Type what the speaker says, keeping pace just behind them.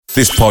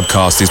This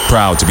podcast is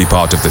proud to be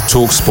part of the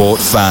TalkSport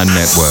Fan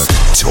Network.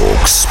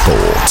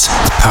 TalkSport.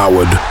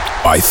 Powered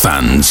by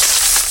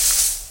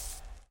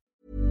fans.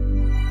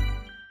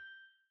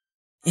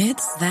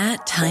 It's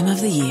that time of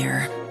the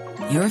year.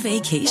 Your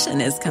vacation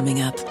is coming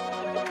up.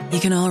 You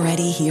can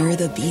already hear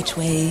the beach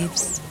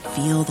waves,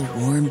 feel the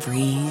warm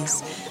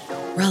breeze,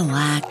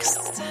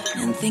 relax,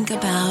 and think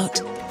about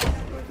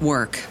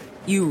work.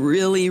 You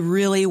really,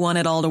 really want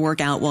it all to work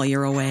out while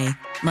you're away.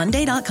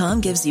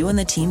 Monday.com gives you and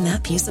the team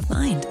that peace of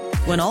mind.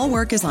 When all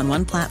work is on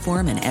one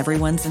platform and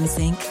everyone's in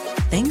sync,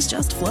 things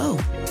just flow.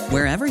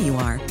 Wherever you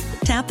are,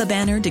 tap the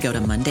banner to go to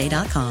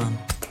Monday.com.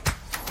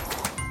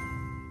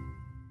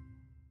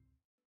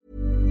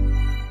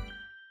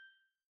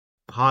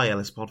 Hi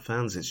LSPod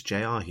fans, it's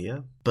JR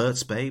here.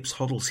 Bert's Babes,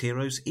 Hoddle's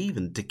Heroes,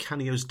 even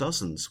DeCanio's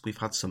Dozens. We've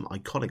had some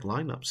iconic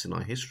lineups in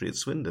our history at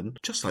Swindon,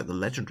 just like the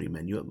legendary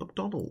menu at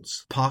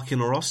McDonald's.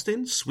 Parkin or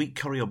Austin, sweet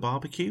curry or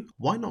barbecue?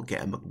 Why not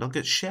get a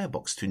McNuggets share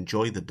box to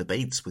enjoy the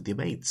debates with your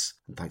mates?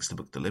 And thanks to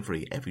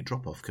McDelivery, every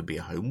drop-off can be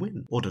a home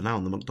win. Order now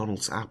on the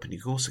McDonald's app and you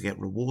can also get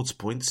rewards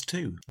points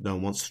too. No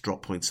one wants to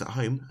drop points at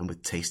home, and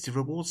with tasty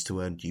rewards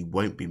to earn, you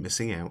won't be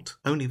missing out.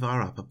 Only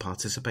via app at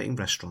participating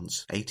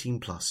restaurants.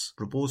 18+.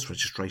 Rewards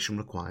registration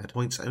required.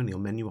 Points only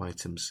on menu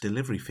items.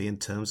 Delivery fee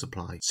and terms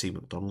apply. See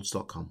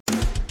mcdonalds.com.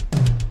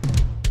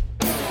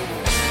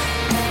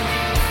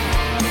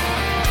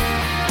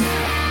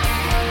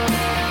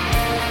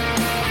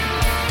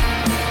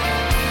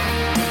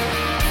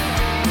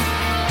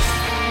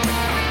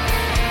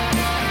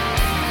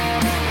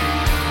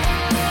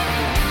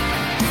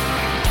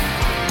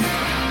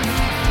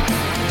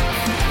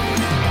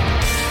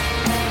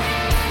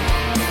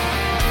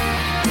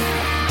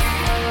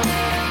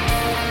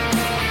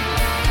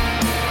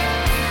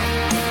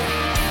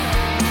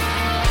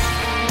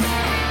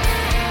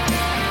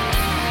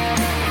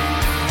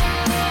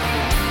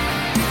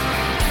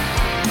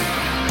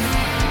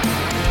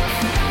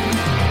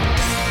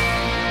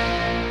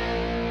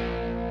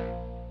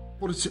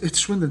 Well, it's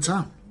Swindon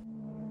Town.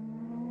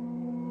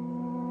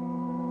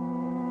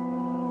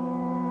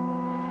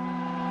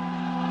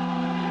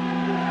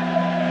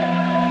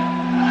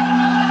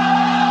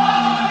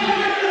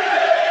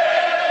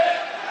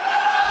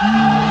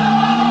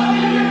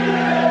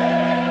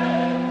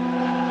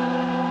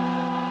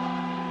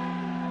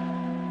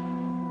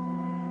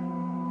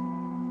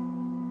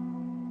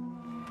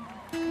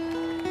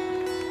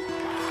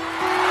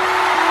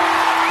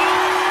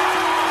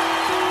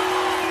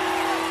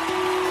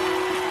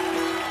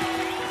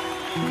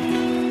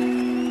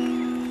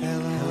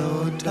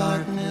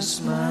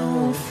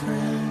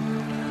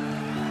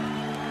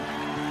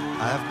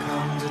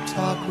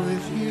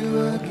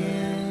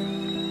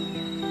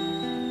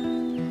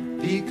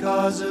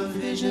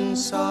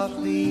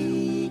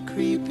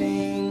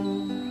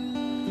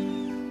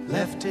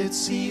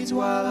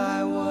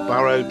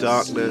 Barrow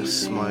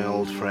Darkness, my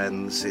old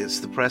friends. It's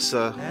the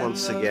presser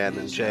once again,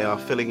 and JR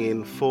filling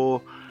in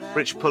for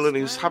Rich Pullen,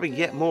 who's having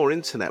yet more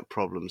internet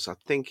problems. I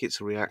think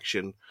it's a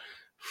reaction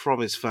from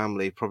his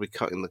family, probably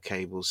cutting the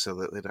cables so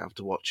that they don't have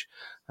to watch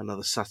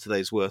another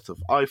Saturday's worth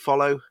of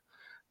iFollow.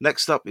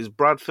 Next up is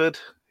Bradford,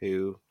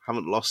 who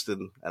haven't lost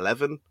in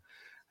 11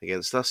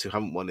 against us, who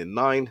haven't won in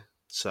 9.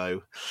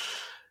 So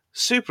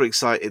super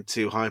excited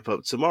to hype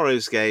up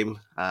tomorrow's game.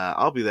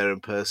 I'll be there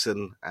in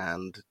person,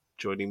 and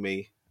joining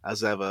me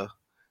as ever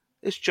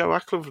is Joe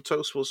Ackland from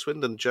TalkSport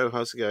Swindon. Joe,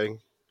 how's it going?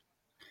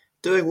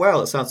 Doing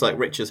well. It sounds like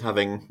Rich is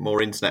having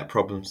more internet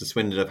problems than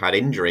Swindon have had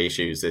injury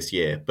issues this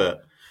year,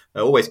 but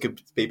always good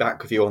to be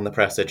back with you on the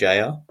presser,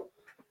 JR.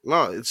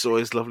 Well, it's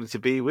always lovely to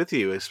be with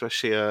you,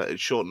 especially at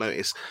short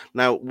notice.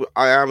 Now,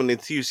 I am an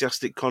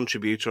enthusiastic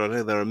contributor. I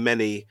know there are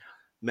many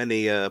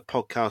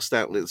podcast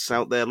outlets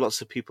out there,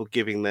 lots of people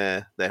giving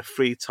their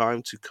free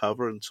time to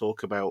cover and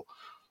talk about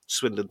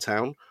Swindon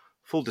Town.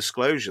 Full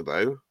disclosure,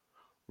 though,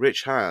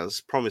 Rich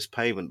has promised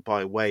payment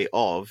by way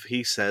of,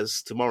 he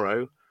says,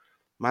 tomorrow,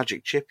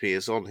 Magic Chippy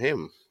is on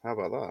him. How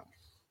about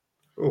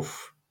that?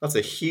 Oof, that's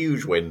a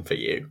huge win for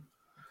you.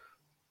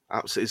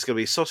 Absolutely. It's going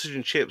to be sausage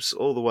and chips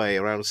all the way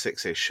around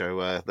 6-ish.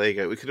 So there you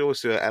go. We could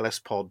always do an LS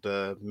Pod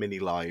mini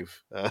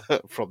live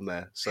from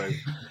there. So,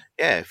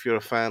 yeah, if you're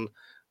a fan,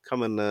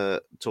 come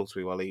and talk to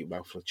me while I eat a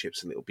mouthful of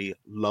chips, and it'll be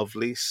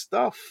lovely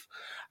stuff.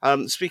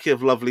 Speaking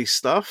of lovely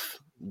stuff,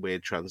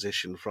 weird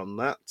transition from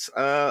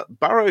that.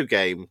 Barrow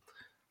game.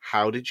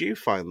 How did you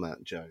find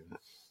that, Joe?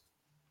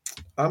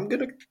 I'm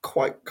going to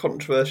quite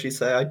controversially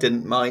say I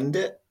didn't mind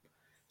it.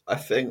 I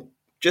think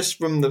just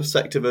from the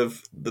perspective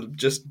of the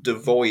just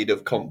devoid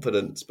of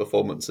confidence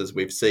performances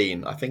we've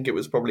seen, I think it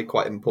was probably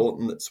quite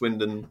important that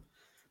Swindon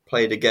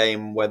played a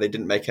game where they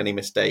didn't make any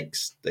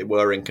mistakes. They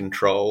were in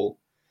control.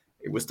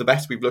 It was the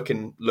best we've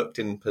looked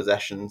in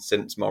possession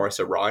since Morris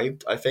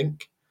arrived, I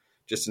think,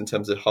 just in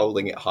terms of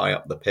holding it high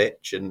up the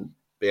pitch and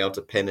being able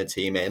to pin a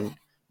team in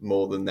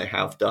more than they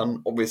have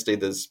done. Obviously,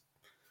 there's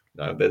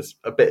a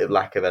bit of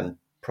lack of end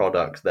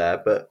product there,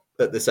 but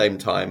at the same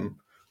time,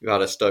 we've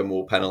had a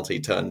Stonewall penalty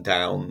turned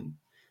down.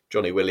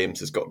 Johnny Williams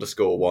has got to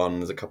score one.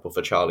 There's a couple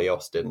for Charlie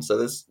Austin. So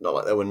there's not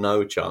like there were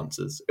no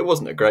chances. It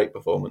wasn't a great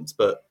performance,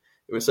 but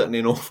it was certainly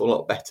an awful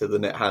lot better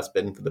than it has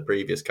been for the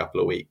previous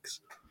couple of weeks.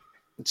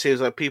 It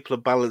seems like people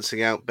are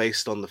balancing out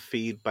based on the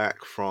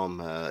feedback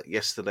from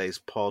yesterday's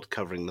pod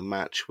covering the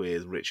match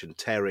with Rich and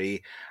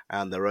Terry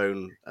and their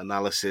own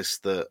analysis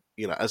that,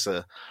 as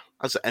an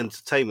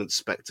entertainment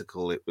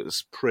spectacle, it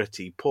was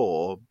pretty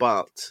poor.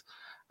 But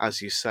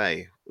as you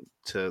say,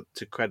 to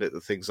credit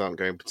that things aren't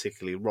going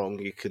particularly wrong,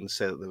 you can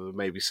say that there were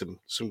maybe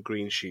some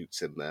green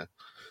shoots in there.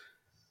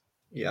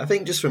 Yeah, I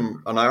think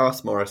and I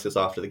asked Morris this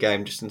after the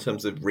game, just in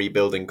terms of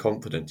rebuilding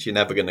confidence, you're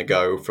never going to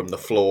go from the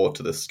floor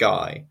to the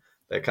sky.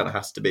 There kind of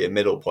has to be a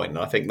middle point. And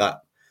I think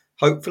that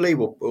hopefully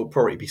will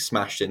probably be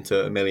smashed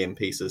into a million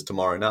pieces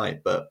tomorrow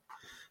night. But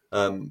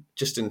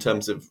just in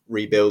terms of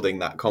rebuilding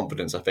that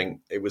confidence, I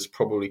think it was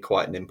probably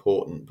quite an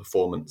important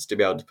performance to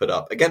be able to put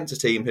up against a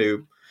team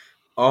who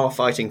are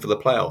fighting for the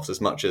playoffs,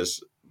 as much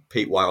as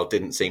Pete Wild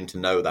didn't seem to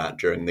know that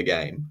during the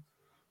game.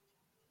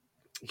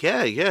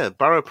 Yeah.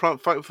 Barrow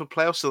Plant fighting for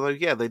playoffs,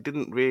 although, they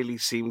didn't really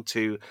seem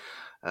to,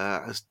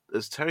 as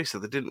Terry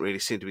said, they didn't really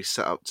seem to be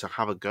set up to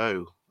have a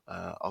go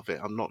of it.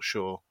 I'm not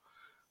sure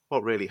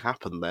what really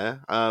happened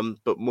there.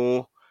 But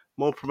more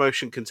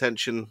promotion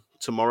contention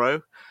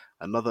tomorrow.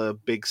 Another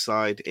big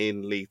side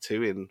in League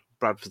Two in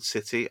Bradford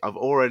City. I've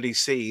already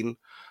seen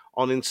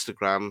on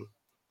Instagram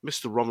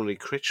Mr. Romilly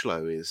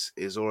Critchlow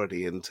is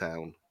already in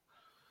town.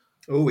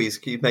 Oh, he's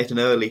made an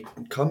early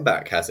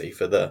comeback, has he,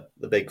 for the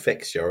big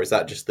fixture? Or is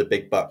that just the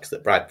big bucks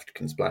that Bradford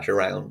can splash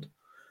around?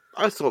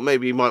 I thought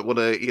maybe you might want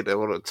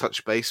to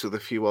touch base with a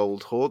few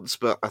old haunts,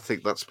 but I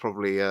think that's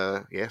probably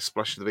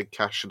splashing the big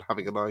cash and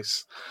having a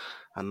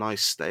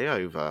nice stay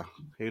over.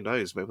 Who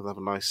knows? Maybe we'll have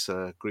a nice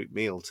group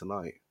meal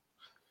tonight.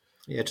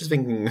 Yeah, just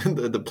thinking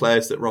the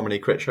players that Romilly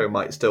Critchlow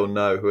might still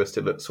know who are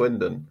still at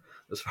Swindon.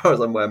 As far as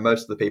I'm aware,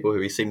 most of the people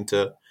who he seemed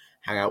to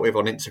hang out with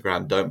on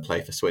Instagram don't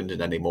play for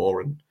Swindon anymore,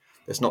 and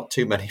there's not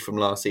too many from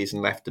last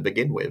season left to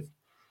begin with.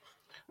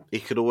 He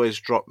could always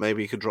drop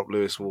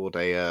Lewis Ward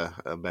a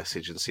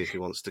message and see if he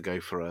wants to go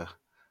for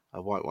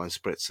a white wine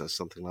spritzer,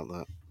 something like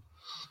that.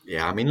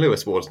 Yeah, I mean,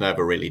 Lewis Ward's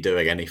never really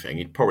doing anything.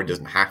 He probably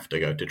doesn't have to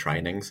go to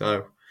training,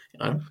 so,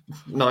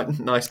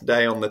 nice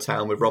day on the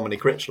town with Romilly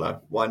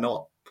Critchlow. Why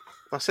not?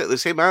 That's it.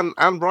 There's him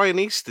and Ryan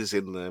East is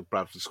in the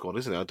Bradford squad,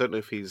 isn't he? I don't know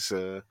if he's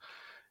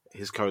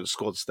his current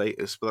squad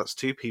status, but that's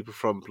two people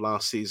from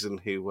last season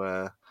who,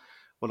 one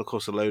of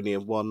course, Aloni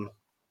and one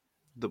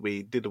that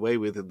we did away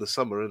with in the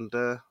summer, and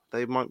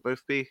they might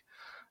both be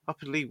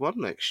up in League One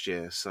next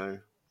year. So,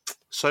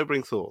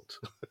 sobering thought.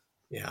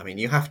 Yeah, I mean,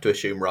 you have to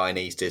assume Ryan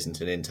East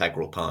isn't an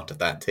integral part of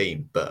that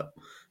team, but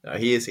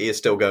he is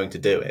still going to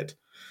do it.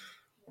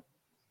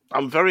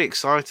 I'm very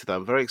excited.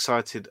 I'm very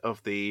excited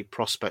of the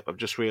prospect. I've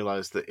just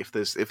realised that if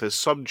there's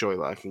some joy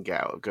that I can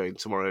get out of going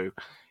tomorrow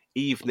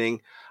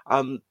evening,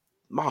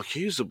 Mark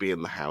Hughes will be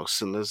in the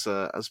house, and as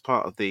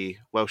part of the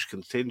Welsh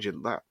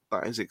contingent, that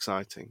is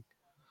exciting.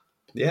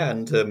 Yeah,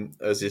 and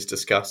as is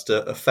discussed,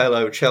 a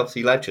fellow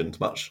Chelsea legend,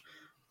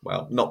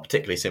 not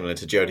particularly similar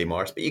to Jody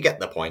Morris, but you get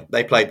the point.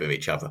 They played with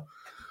each other.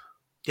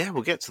 Yeah,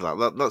 we'll get to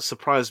that. That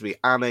surprised me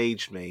and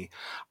aged me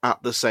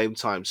at the same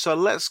time. So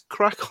let's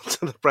crack on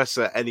to the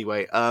presser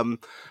anyway.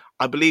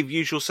 I believe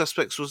Usual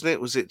Suspects, wasn't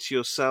it? Was it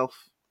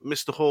yourself,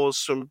 Mr. Hawes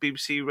from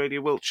BBC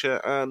Radio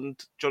Wiltshire,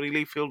 and Johnny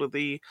Leafield of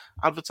the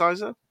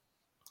Advertiser?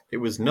 It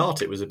was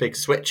not. It was a big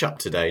switch up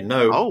today.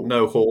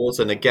 No Hawes,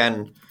 and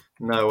again,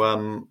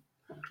 no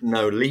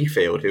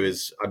Leafield, who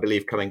is, I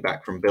believe, coming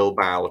back from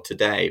Bilbao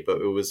today.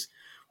 But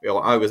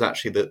I was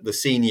actually the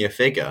senior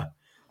figure,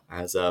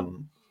 as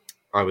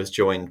I was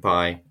joined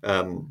by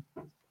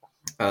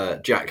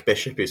Jack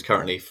Bishop, who's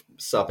currently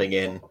subbing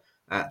in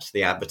at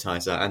the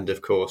Advertiser, and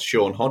of course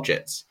Sean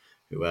Hodgetts,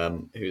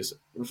 whose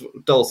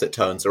dulcet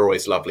tones are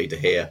always lovely to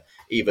hear,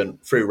 even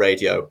through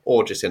radio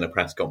or just in a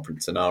press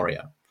conference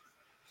scenario.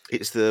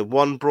 It's the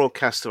one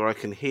broadcaster I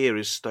can hear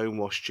is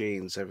Stonewashed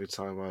Jeans every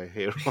time I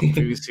hear on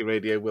BBC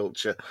Radio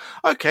Wiltshire.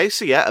 Okay,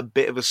 so a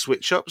bit of a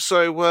switch up.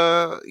 So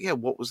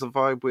what was the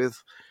vibe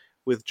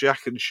with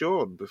Jack and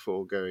Sean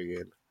before going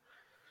in?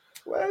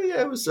 Well, yeah,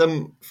 it was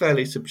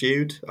fairly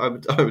subdued, I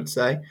would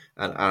say,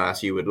 and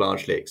as you would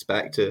largely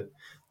expect.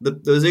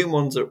 The Zoom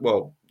ones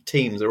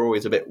teams are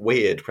always a bit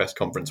weird press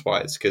conference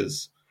wise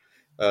because,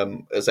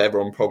 as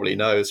everyone probably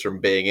knows from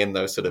being in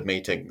those sort of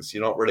meetings,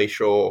 you're not really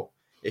sure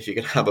if you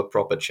can have a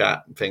proper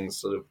chat. Things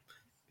sort of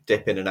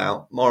dip in and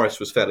out. Morris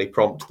was fairly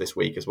prompt this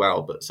week as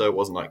well, but so it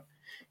wasn't like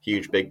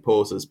huge big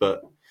pauses.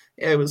 But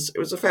yeah, it was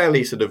a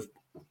fairly sort of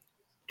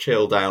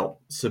chilled out,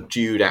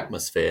 subdued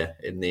atmosphere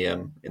in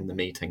the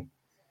meeting.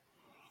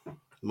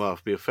 Well,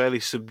 it'll be a fairly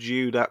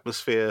subdued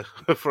atmosphere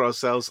for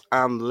ourselves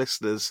and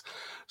listeners.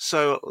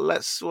 So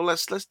let's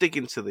dig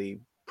into the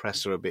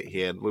presser a bit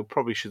here, and we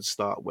probably should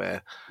start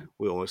where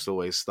we almost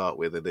always start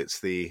with, and it's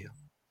the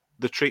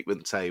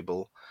treatment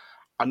table.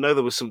 I know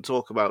there was some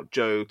talk about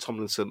Joe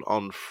Tomlinson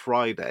on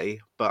Friday,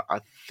 but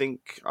I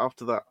think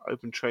after that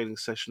open training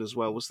session as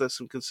well, was there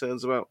some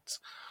concerns about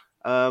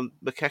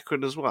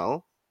McEachran as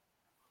well?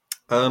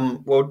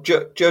 Well,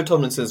 Joe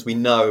Tomlinson, as we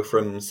know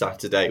from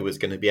Saturday, was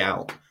going to be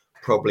out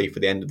probably for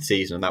the end of the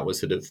season, and that was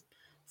sort of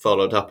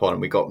followed up on.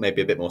 And we got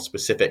maybe a bit more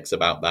specifics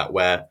about that,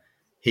 where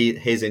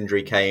his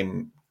injury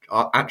came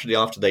actually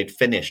after they'd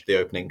finished the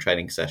opening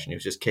training session. He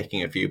was just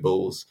kicking a few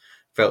balls,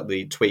 felt that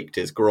he tweaked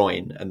his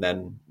groin, and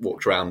then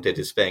walked around, did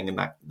his thing, and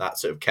that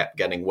sort of kept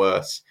getting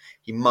worse.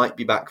 He might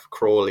be back for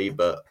Crawley,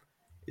 but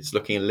it's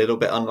looking a little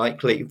bit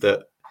unlikely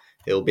that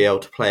he'll be able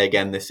to play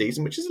again this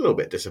season, which is a little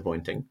bit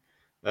disappointing.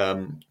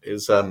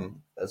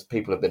 As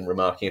people have been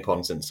remarking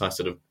upon since I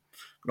sort of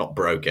not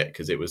broke it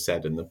because it was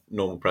said in the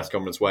normal press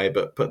conference way,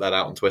 but put that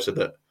out on Twitter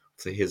that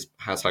he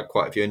has had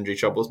quite a few injury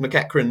troubles.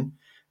 McEachran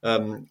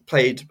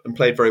played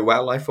very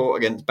well, I thought,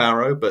 against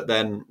Barrow, but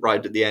then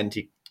right at the end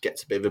he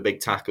gets a bit of a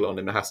big tackle on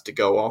him and has to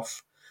go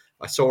off.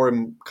 I saw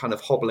him kind of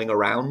hobbling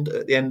around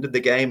at the end of the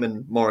game,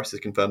 and Morris has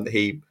confirmed that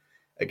he,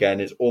 again,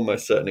 is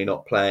almost certainly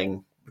not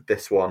playing with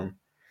this one.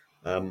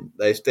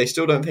 They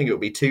still don't think it will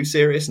be too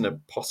serious and are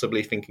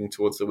possibly thinking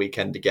towards the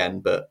weekend again,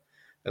 but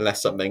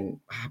unless something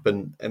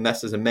happened,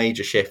 unless there's a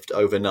major shift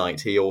overnight,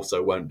 he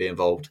also won't be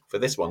involved for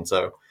this one.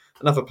 So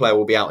another player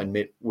will be out in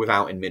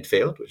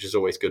midfield, which is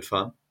always good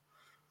fun.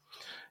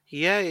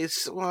 Yeah,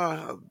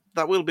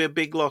 that will be a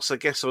big loss. I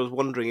guess I was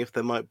wondering if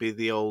there might be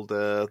the old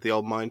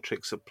mind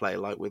tricks at play,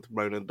 like with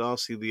Ronan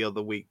Darcy the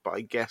other week. But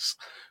I guess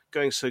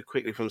going so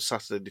quickly from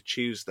Saturday to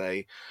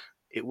Tuesday,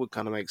 it would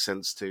kind of make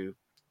sense to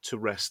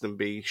rest and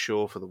be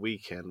sure for the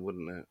weekend,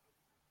 wouldn't it?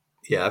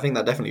 Yeah, I think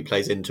that definitely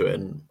plays into it.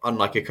 And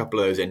unlike a couple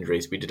of those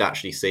injuries, we did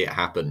actually see it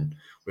happen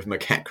with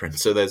McEachran.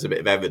 So there's a bit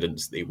of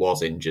evidence that he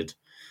was injured.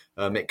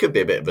 It could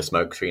be a bit of a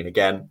smoke screen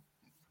again.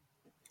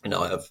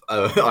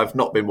 I've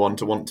not been one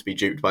to want to be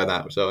duped by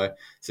that. So I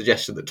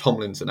suggested that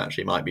Tomlinson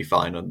actually might be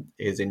fine, and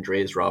his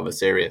injury is rather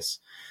serious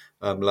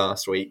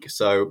last week.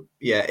 So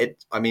yeah,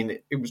 it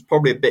was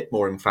probably a bit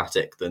more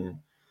emphatic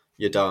than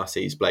your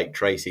Darcy's, Blake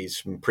Tracy's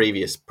from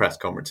previous press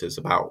conferences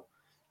about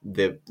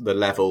the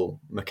level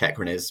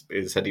McEachran is.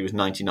 He said he was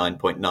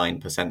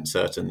 99.9%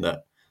 certain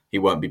that he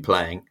won't be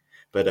playing,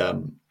 but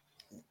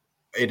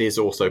it is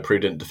also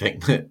prudent to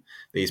think that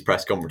these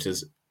press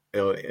conferences,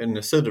 in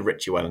a sort of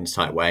Richie Wellens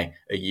type way,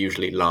 are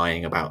usually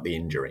lying about the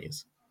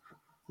injuries.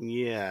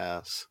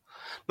 Yes.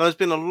 Now, there's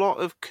been a lot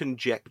of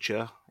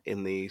conjecture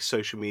in the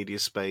social media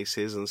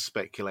spaces and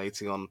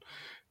speculating on,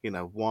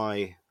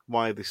 why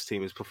this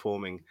team is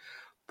performing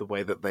the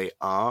way that they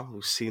are.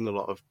 We've seen a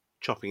lot of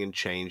chopping and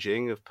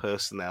changing of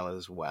personnel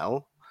as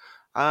well.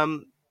 I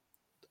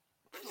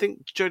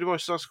think Jody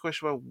Morris asked a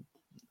question about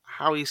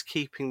how he's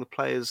keeping the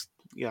players,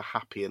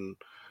 happy and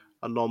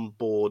on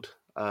board.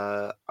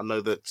 I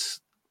know that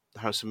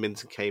Harrison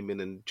Minton came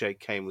in and Jake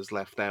Kane was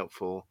left out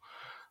for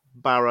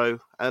Barrow,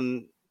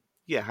 and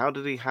how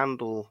did he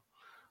handle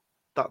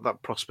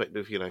that prospect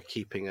of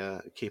keeping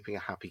a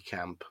happy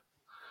camp?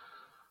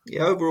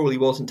 Yeah, overall he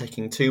wasn't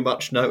taking too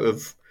much note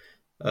of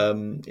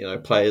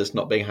players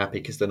not being happy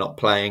because they're not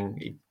playing.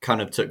 He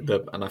kind of took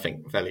the, and I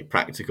think fairly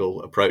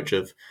practical approach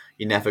of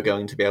you're never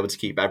going to be able to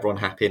keep everyone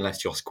happy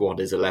unless your squad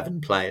is 11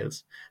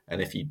 players.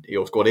 And if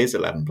your squad is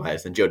 11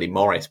 players, then Jody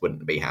Morris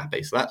wouldn't be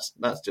happy. So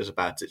that's just a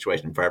bad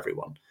situation for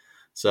everyone.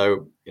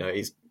 So,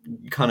 he's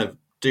you kind of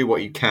do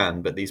what you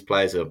can, but these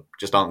players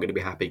just aren't going to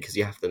be happy because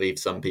you have to leave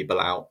some people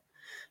out.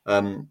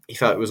 He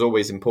felt it was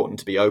always important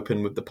to be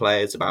open with the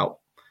players about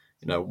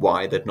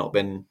why they'd not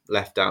been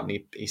left out. And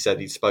he said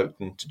he'd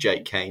spoken to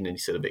Jake Kane and he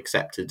sort of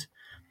accepted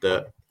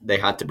that they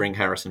had to bring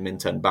Harrison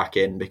Minturn back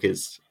in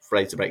because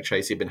Fraser Blake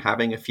Tracy had been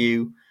having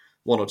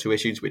one or two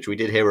issues, which we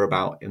did hear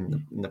about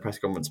in the press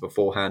conference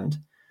beforehand,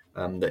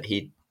 that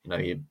he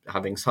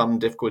having some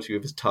difficulty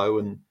with his toe,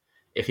 and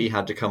if he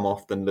had to come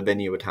off, then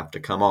Lavinia would have to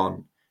come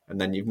on, and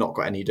then you've not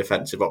got any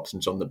defensive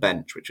options on the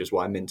bench, which is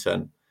why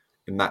Minturn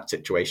in that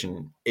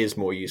situation is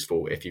more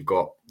useful if you've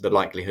got the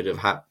likelihood of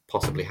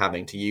possibly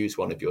having to use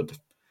one of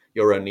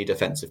your only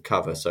defensive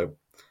cover. So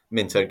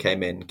Minturn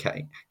came in,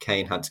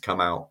 Kane had to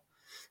come out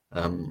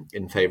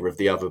in favour of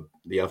the other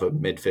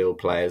midfield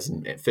players,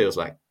 and it feels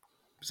like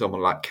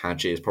someone like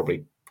Kadji is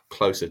probably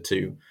closer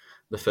to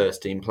the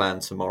first team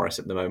plans for Morris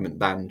at the moment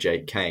than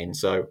Jake Kane.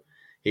 So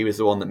he was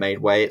the one that made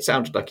way. It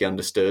sounded like he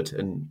understood,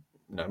 and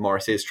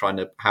Morris is trying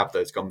to have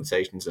those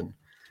conversations and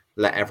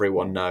let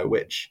everyone know,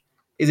 which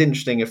is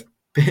interesting. If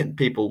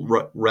people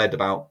read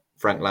about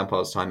Frank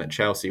Lampard's time at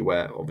Chelsea,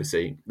 where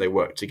obviously they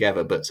worked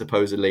together, but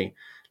supposedly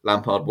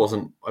Lampard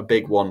wasn't a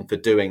big one for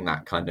doing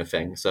that kind of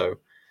thing. So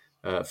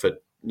for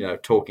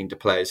talking to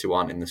players who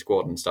aren't in the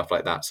squad and stuff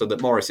like that. So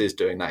that Morris is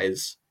doing that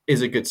is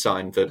a good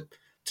sign for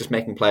just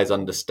making players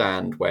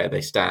understand where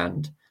they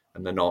stand,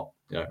 and they're not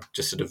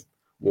just sort of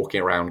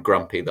walking around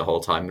grumpy the whole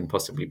time and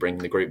possibly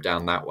bringing the group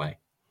down that way.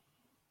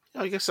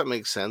 I guess that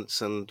makes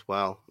sense. And,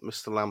 well,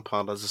 Mr.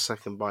 Lampard has a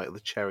second bite of the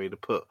cherry to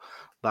put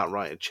that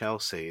right at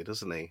Chelsea,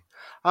 doesn't he?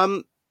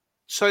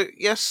 So,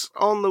 yes,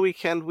 on the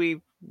weekend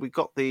we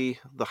got the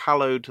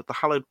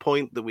hallowed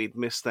point that we'd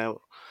missed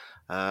out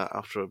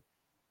after a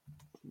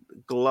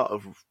glut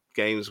of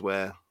games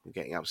where we're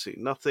getting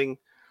absolutely nothing.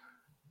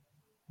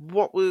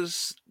 What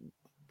was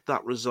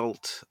that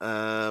result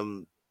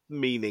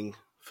meaning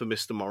for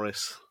Mr.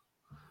 Morris?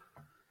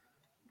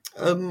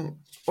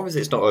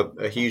 Obviously, it's not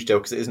a huge deal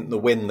because it isn't the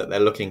win that they're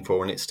looking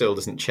for, and it still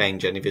doesn't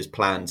change any of his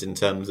plans in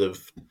terms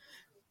of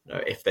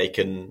if they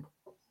can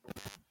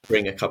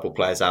bring a couple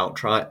players out,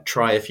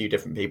 try a few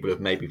different people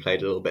who've maybe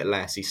played a little bit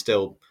less. He's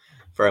still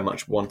very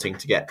much wanting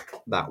to get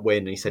that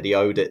win. He said he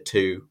owed it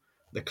to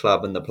the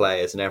club and the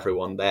players and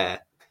everyone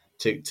there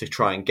to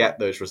try and get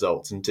those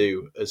results and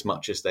do as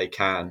much as they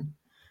can.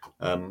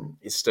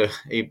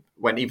 He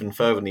went even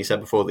further than he said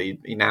before that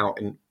he now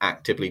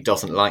actively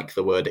doesn't like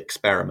the word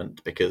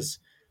experiment because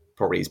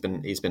probably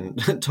he's been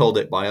told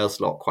it by us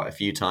lot quite a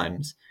few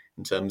times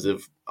in terms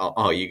of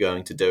are you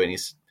going to do, and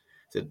he's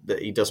said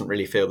that he doesn't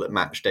really feel that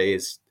match day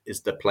is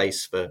the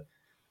place for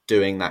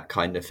doing that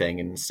kind of thing.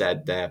 And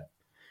said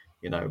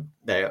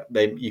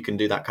you can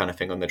do that kind of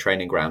thing on the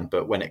training ground,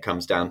 but when it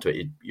comes down to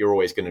it, you're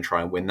always going to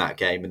try and win that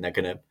game, and they're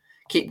going to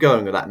keep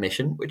going with that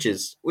mission, which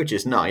is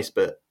nice,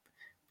 but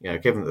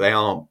given that they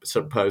are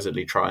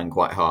supposedly trying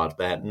quite hard,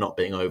 they're not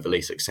being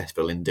overly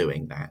successful in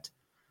doing that.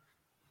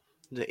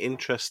 The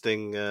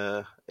interesting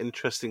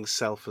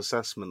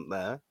self-assessment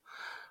there.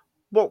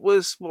 What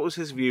was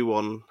his view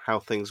on how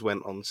things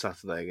went on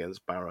Saturday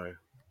against Barrow?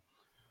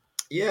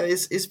 Yeah,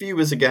 his view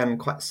was again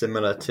quite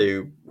similar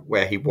to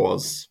where he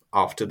was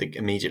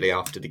immediately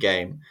after the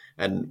game,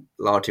 and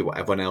largely what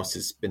everyone else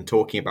has been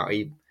talking about.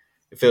 It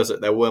feels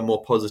that there were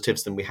more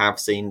positives than we have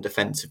seen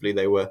defensively.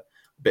 They were a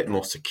bit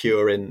more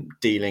secure in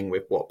dealing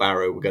with what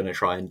Barrow were going to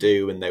try and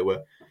do, and they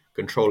were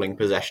controlling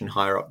possession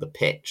higher up the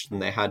pitch than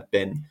they had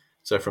been.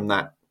 So from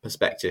that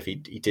perspective, he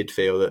did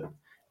feel that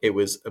it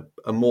was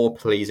a more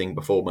pleasing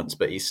performance,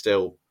 but he's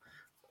still,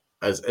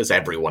 as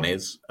everyone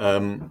is,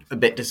 a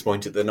bit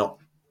disappointed they're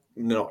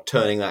not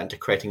turning that into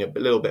creating a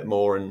little bit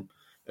more and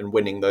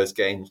winning those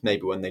games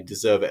maybe when they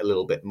deserve it a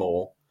little bit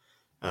more.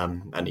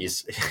 And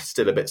he's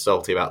still a bit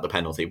salty about the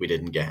penalty we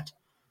didn't get.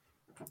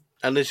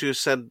 And as you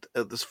said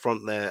at this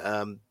front there,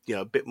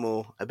 a bit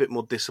more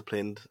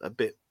disciplined, a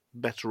bit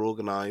better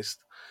organised.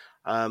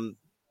 I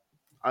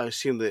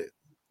assume that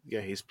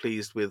he's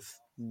pleased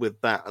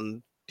with that.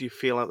 And do you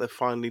feel like they're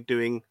finally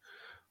doing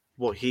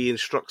what he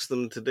instructs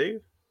them to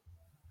do?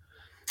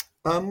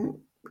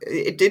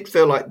 It did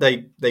feel like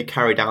they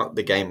carried out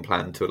the game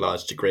plan to a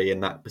large degree in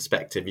that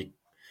perspective. You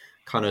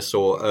kind of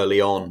saw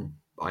early on,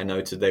 I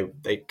noted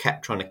they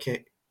kept trying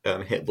to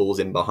hit balls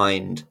in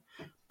behind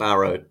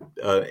Barrow,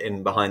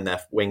 in behind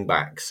their wing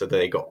backs, so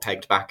they got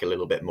pegged back a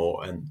little bit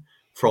more. And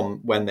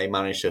from when they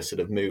managed to sort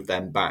of move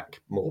them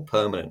back more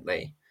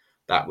permanently,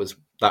 that was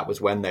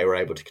when they were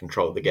able to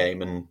control the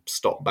game and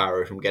stop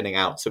Barrow from getting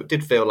out. So it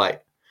did feel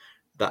like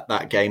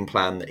that game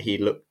plan that he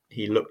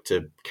looked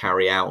to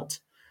carry out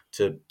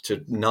to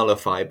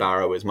nullify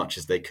Barrow as much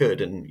as they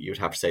could, and you'd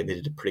have to say they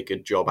did a pretty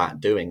good job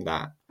at doing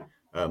that.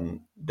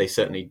 They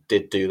certainly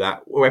did do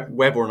that.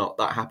 Whether or not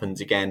that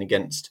happens again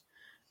against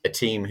a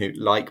team who,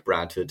 like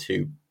Bradford,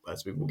 who,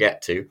 as we will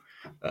get to,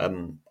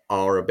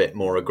 are a bit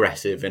more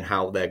aggressive in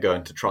how they're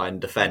going to try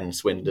and defend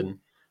Swindon,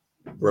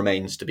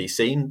 remains to be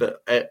seen.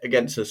 But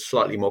against a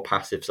slightly more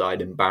passive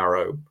side in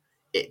Barrow,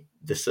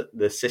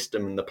 the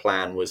system and the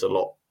plan was a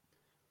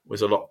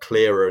lot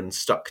clearer and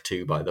stuck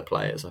to by the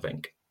players, I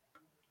think.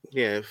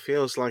 Yeah, it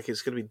feels like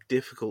it's going to be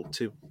difficult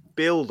to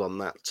build on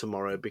that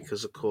tomorrow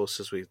because, of course,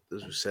 as we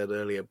said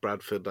earlier,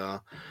 Bradford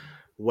are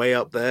way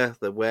up there.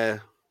 They're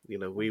where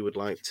we would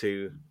like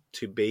to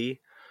be.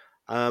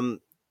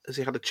 Has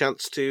he had a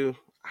chance to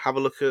have a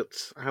look at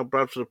how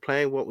Bradford are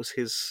playing? What was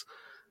his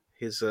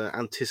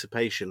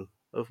anticipation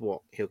of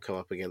what he'll come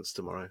up against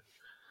tomorrow?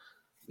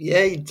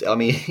 Yeah, I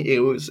mean, it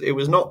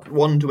was not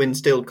one to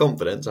instill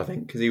confidence, I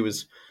think, because he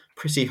was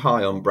pretty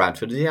high on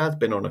Bradford. He has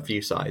been on a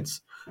few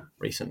sides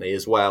recently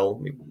as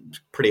well. He was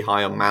pretty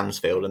high on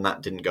Mansfield, and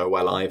that didn't go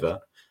well either.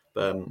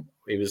 But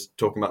he was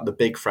talking about the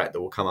big threat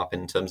that will come up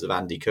in terms of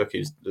Andy Cook,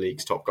 who's the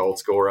league's top goal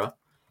scorer,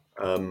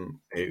 who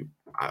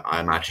I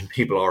imagine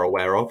people are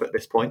aware of at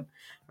this point.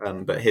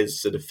 But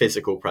his sort of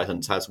physical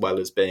presence, as well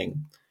as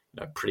being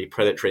pretty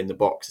predatory in the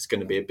box, is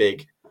going to be a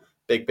big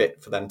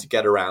bit for them to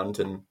get around,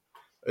 and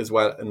as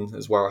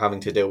well having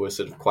to deal with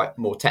sort of quite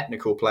more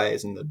technical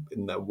players in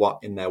their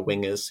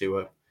wingers who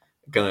are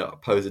going to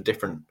pose a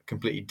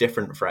completely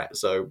different threat.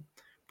 So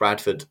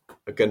Bradford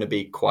are going to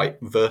be quite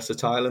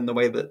versatile in the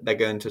way that they're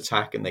going to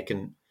attack, and they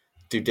can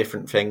do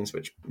different things,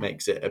 which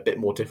makes it a bit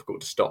more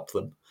difficult to stop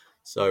them.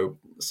 So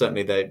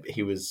certainly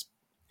he was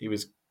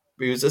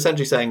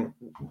essentially saying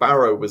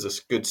Barrow was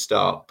a good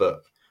start,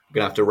 but we're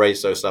going to have to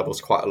raise those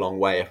levels quite a long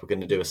way if we're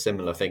going to do a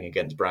similar thing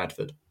against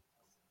Bradford.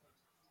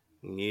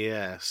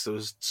 Yes, there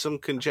was some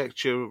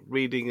conjecture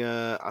reading,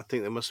 I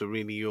think they must have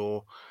read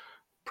your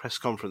press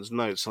conference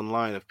notes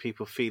online of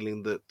people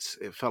feeling that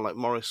it felt like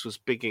Morris was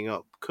bigging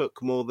up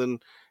Cook more than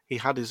he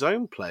had his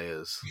own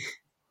players.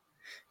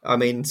 I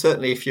mean,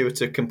 certainly if you were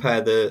to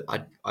compare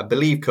I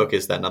believe Cook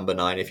is their number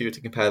 9. If you were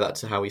to compare that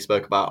to how he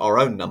spoke about our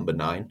own number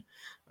 9,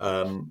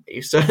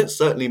 he's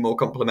certainly more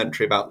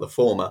complimentary about the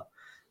former,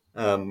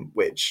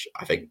 which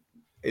I think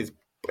is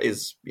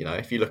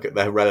if you look at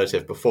their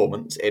relative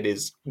performance, it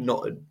is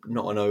not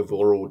an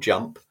overall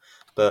jump.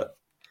 But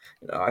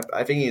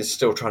I think he's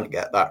still trying to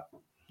get that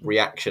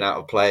reaction out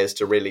of players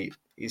to really.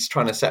 He's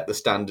trying to set the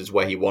standards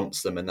where he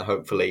wants them, and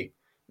hopefully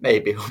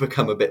maybe he'll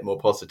become a bit more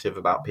positive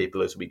about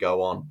people as we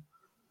go on.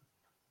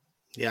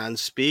 Yeah, and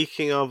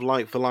speaking of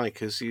like for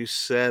like, as you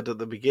said at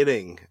the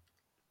beginning,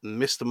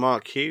 Mr.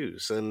 Mark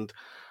Hughes, and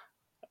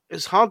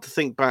it's hard to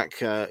think back,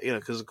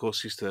 because of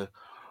course I used to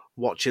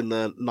watch in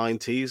the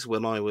 90s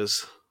when I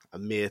was a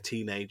mere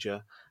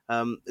teenager.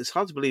 It's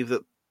hard to believe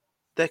that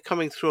they're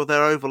coming through,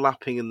 they're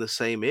overlapping in the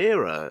same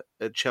era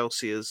at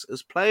Chelsea as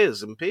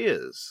players and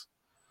peers.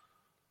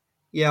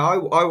 Yeah,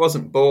 I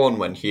wasn't born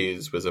when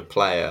Hughes was a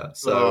player,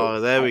 so Oh,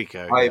 there we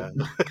go. I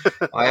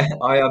Yeah.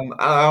 I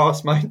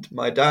asked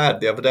my dad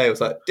the other day. I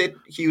was like, "Did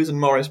Hughes and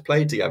Morris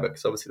play together?"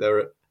 Because obviously they were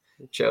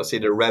at Chelsea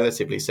at a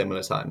relatively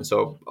similar time,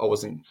 so I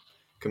wasn't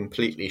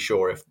completely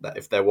sure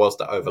if there was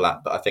that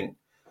overlap. But I think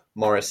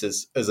Morris,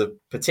 as a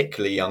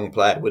particularly young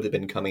player, would have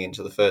been coming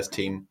into the first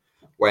team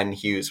when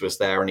Hughes was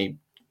there, and he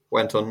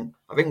went on.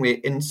 I think we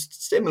in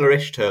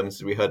similar-ish terms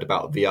as we heard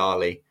about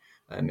Vialli.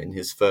 In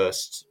his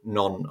first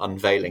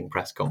non-unveiling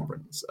press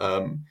conference,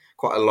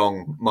 quite a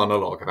long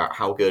monologue about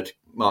how good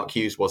Mark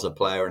Hughes was a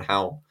player and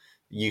how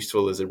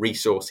useful as a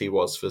resource he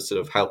was for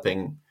sort of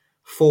helping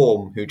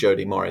form who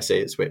Jody Morris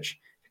is, which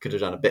could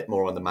have done a bit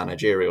more on the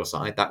managerial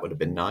side. That would have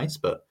been nice,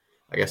 but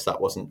I guess that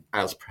wasn't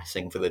as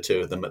pressing for the two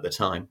of them at the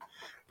time.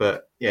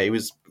 But yeah, he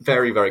was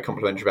very, very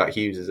complimentary about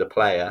Hughes as a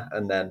player,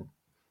 and then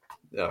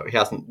he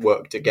hasn't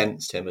worked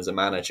against him as a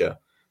manager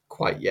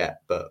quite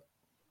yet, but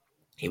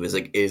he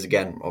is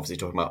again obviously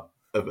talking about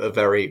a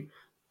very,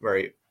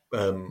 very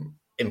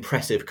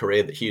impressive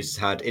career that Hughes has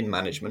had in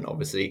management.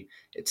 Obviously,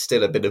 it's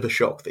still a bit of a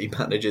shock that he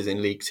manages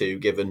in League Two,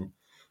 given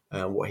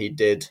what he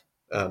did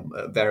at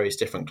various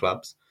different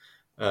clubs.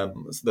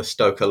 The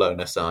Stoke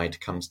Alona side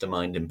comes to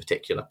mind in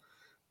particular,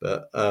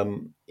 but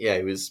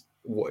he was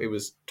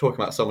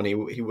talking about someone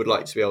he would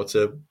like to be able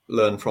to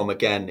learn from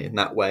again in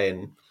that way,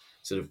 and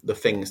sort of the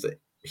things that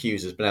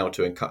Hughes has been able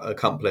to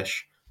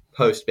accomplish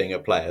post being a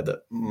player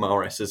that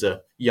Morris, as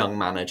a young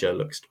manager,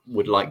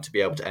 would like to be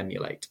able to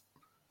emulate.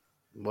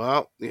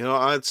 Well,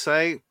 I'd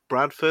say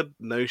Bradford,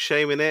 no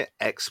shame in it.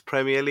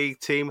 Ex-Premier League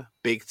team,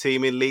 big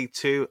team in League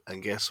Two.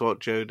 And guess what,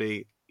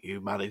 Jody?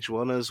 You manage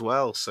one as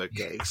well. So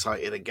get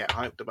excited and get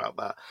hyped about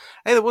that.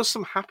 Hey, there was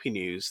some happy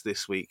news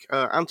this week.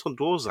 Anton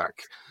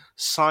Dvorak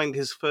signed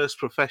his first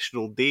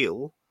professional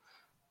deal.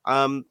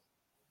 I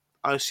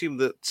assume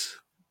that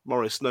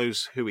Morris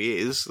knows who he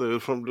is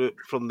from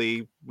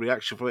the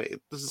reaction from it.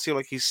 It doesn't seem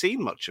like he's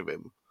seen much of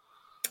him.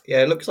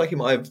 Yeah, it looks like he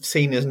might have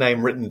seen his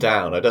name written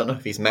down. I don't know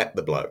if he's met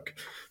the bloke,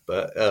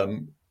 but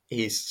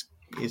he's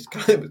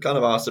kind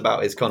of asked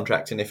about his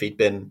contract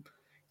and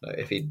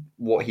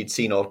what he'd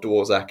seen of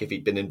Dvorak, if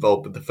he'd been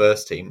involved with the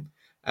first team.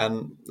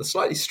 And the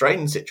slightly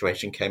strange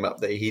situation came up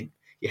that he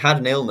had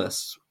an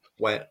illness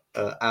where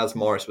as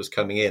Morris was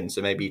coming in,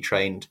 so maybe he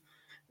trained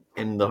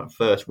in the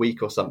first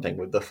week or something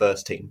with the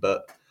first team,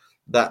 but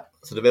that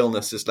sort of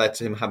illness has led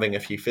to him having a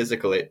few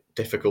physical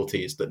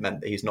difficulties that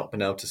meant that he's not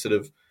been able to sort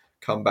of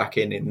come back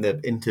in the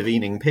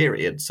intervening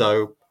period.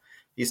 So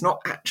he's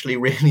not actually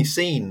really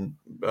seen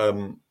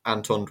Anton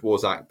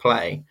Dvorak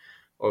play.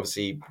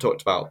 Obviously,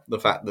 talked about the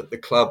fact that the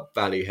club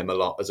value him a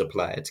lot as a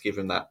player to give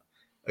him that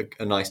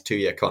a nice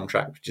 2-year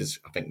contract, which is,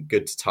 I think,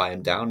 good to tie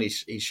him down.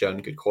 He's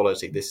shown good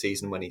quality this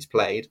season when he's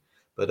played,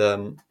 but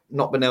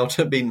not been able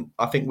to be.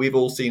 I think we've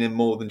all seen him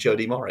more than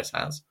Jody Morris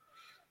has.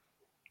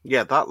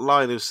 Yeah, that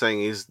line of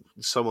saying is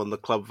someone the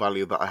club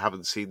value that I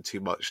haven't seen too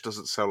much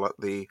doesn't sound like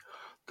the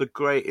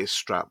greatest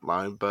strap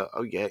line, but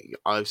oh yeah,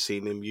 I've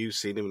seen him, you've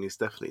seen him, and he's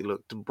definitely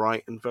looked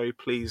bright and very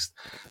pleased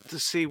to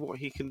see what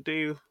he can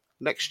do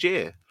next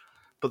year.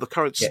 But the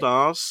current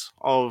stars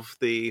of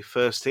the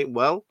first team,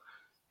 well,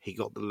 he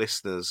got the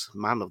listeners'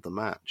 man of the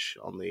match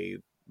on the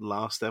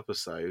last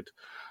episode.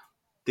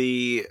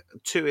 The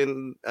two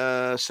in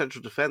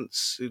central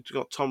defence, who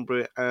got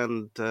Tombury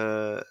and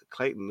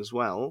Clayton as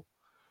well.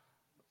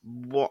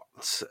 What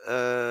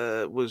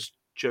was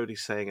Jody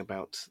saying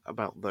about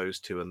those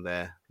two and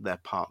their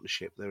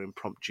partnership, their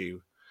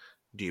impromptu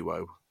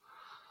duo?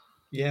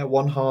 Yeah,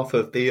 one half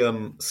of the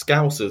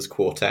Scousers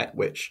quartet,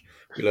 which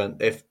we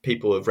learned, if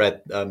people have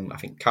read, I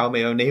think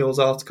Carmi O'Neill's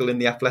article in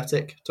The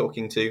Athletic,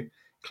 talking to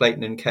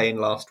Clayton and Kane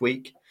last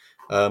week.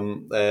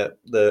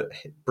 The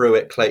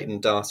Brewitt, Clayton,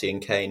 Darcy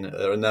and Kane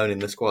are known in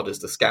the squad as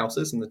the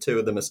Scousers, and the two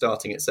of them are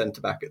starting at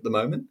centre-back at the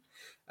moment.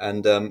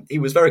 And he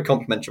was very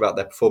complimentary about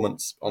their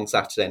performance on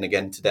Saturday and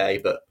again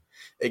today, but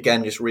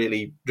again, just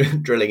really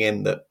drilling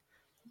in that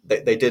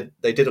they did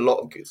a lot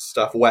of good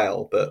stuff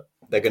well, but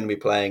they're going to be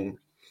playing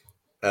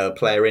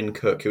player in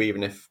Cook, who,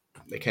 even if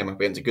they came up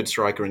against a good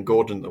striker in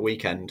Gordon at the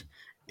weekend,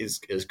 has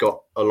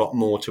got a lot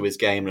more to his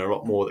game and a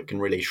lot more that can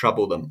really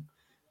trouble them.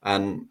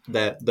 And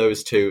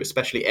those two,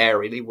 especially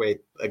aerially, where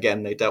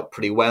again they dealt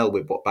pretty well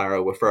with what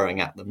Barrow were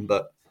throwing at them,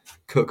 but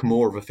Cook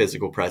more of a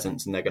physical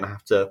presence, and they're going to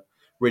have to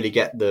really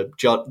get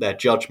their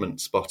judgment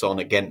spot on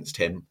against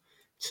him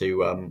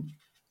to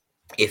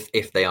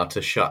if they are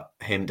to shut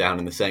him down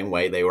in the same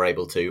way they were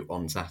able to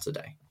on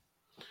Saturday.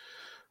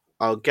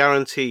 I'll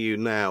guarantee you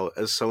now,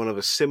 as someone of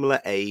a similar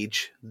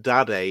age,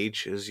 dad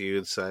age, as you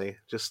would say,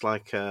 just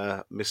like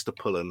Mr.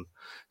 Pullen,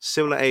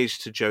 similar age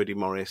to Jody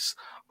Morris,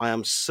 I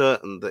am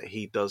certain that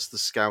he does the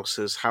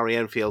Scousers, Harry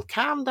Enfield,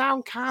 calm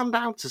down,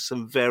 to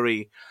some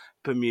very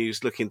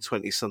bemused-looking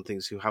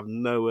 20-somethings who have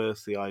no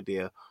earthly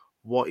idea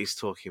what he's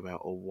talking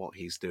about or what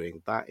he's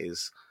doing. That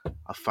is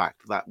a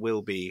fact. That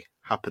will be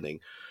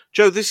happening.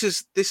 Joe, this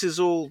is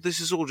all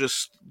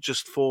just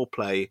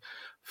foreplay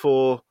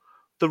for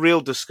the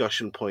real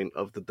discussion point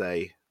of the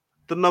day,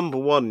 the number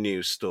one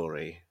news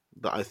story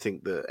that I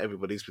think that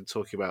everybody's been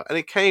talking about, and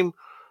it came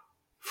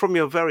from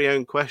your very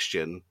own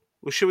question.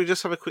 Well, should we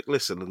just have a quick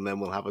listen and then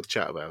we'll have a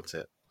chat about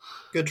it?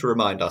 Good to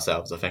remind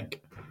ourselves, I think.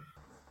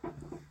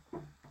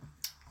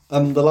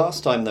 The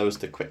last time there was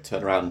the quick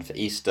turnaround for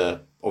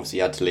Easter, obviously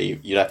you had to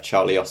leave. You left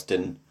Charlie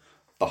Austin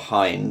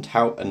behind,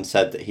 and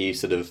said that he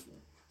sort of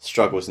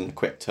struggles in the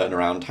quick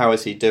turnaround. How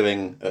is he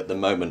doing at the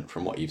moment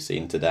from what you've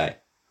seen today?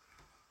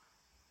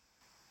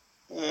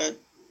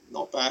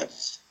 Not bad,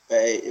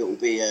 but it will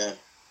be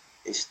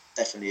it's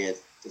definitely a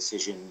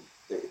decision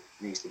that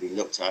needs to be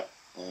looked at.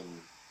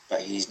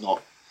 But it's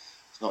not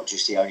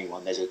just the only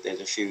one. There's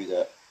a few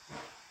that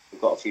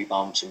we've got a few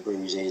bumps and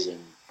bruises,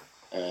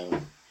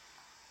 and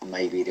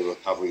maybe the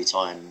recovery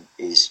time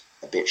is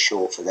a bit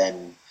short for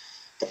them,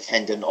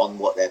 dependent on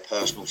what their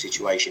personal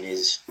situation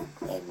is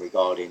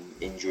regarding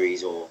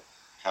injuries or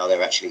how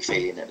they're actually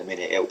feeling at the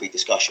minute. It'll be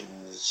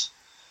discussions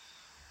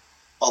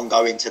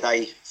ongoing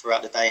today,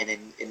 throughout the day,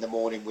 and in the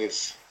morning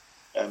with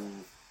the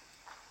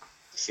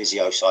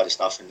physio side of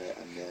stuff and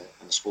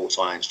the sports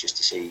science, just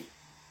to see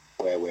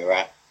where we're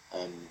at.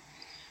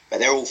 But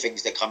they're all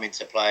things that come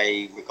into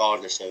play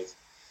regardless of,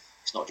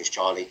 it's not just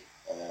Charlie.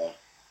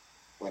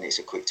 When it's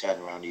a quick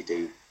turnaround, you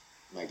do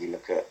maybe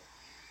look at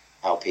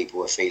how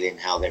people are feeling,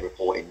 how they're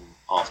reporting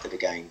after the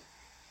game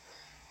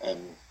on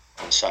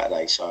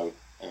Saturday. So,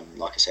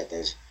 like I said,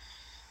 there's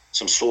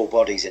some sore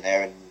bodies in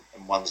there and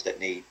ones that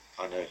need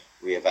kind of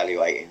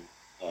reevaluating.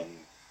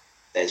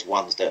 There's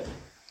ones that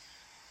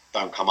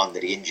don't come under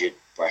the injured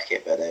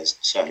bracket, but there's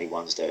certainly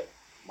ones that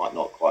might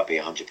not quite be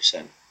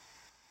 100%.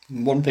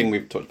 One thing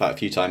we've talked about a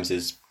few times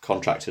is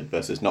contracted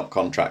versus not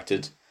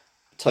contracted.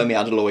 Tommy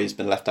Adeloye's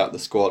been left out of the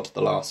squad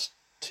the last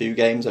 2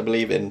 games, I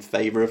believe, in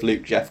favour of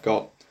Luke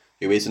Jeffcott,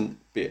 who isn't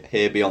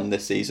here beyond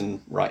this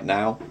season right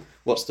now.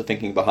 What's the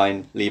thinking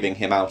behind leaving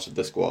him out of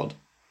the squad?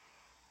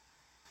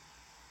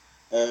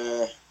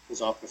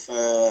 Because I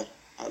prefer,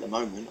 at the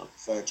moment,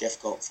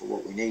 Jeffcott for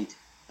what we need.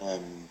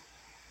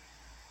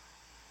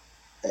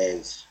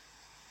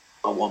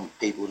 I want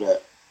people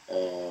that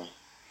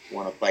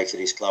want to play for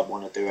this club,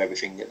 want to do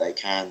everything that they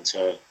can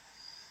to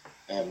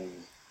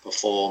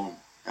perform,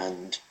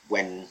 and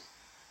when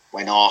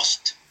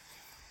asked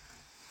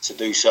to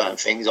do certain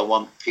things, I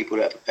want people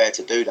that are prepared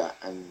to do that.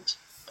 And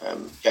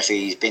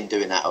Jeffy's been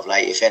doing that of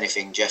late. If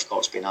anything,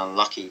 Jeffcott's been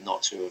unlucky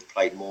not to have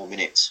played more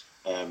minutes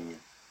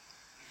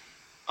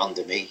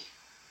under me.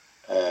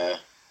 And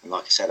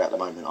like I said, at the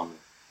moment,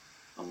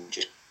 I'm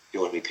just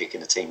purely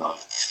picking a team I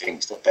think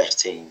is the best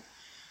team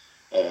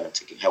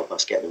to help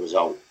us get the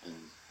result.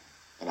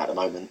 And at the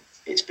moment,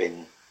 it's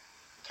been,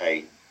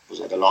 okay, was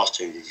it the last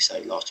 2, did you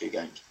say, last 2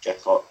 games?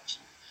 Jeffcott's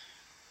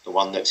the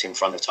one that's in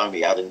front of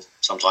Tommy, and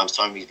sometimes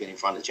Tommy's been in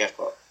front of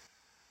Jeffcott.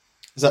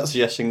 Is that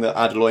suggesting that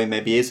Adeloye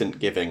maybe isn't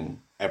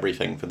giving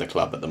everything for the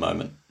club at the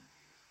moment?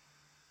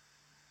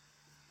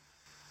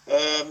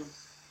 Don't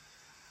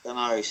know.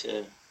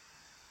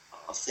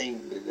 I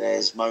think that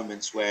there's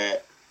moments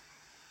where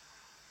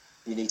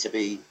you need to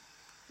be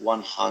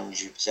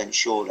 100%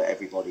 sure that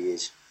everybody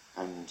is,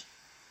 and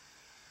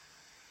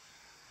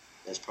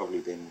there's probably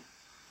been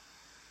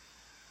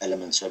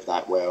elements of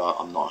that where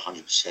I'm not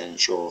 100%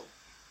 sure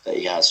that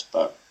he has.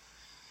 But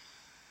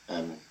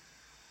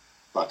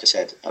like I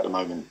said, at the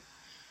moment,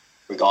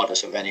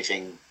 regardless of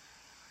anything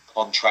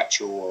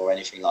contractual or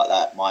anything like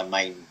that, my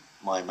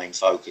main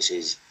focus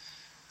is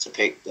to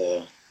pick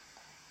the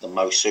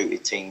most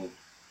suited team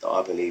that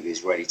I believe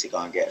is ready to go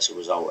and get us a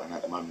result. And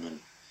at the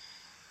moment,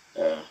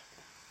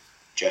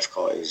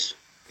 Jeffcott is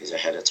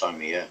ahead of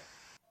Tommy, yeah.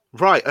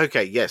 Right,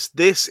 okay, yes,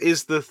 this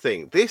is the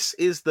thing. This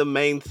is the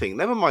main thing.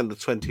 Never mind the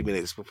 20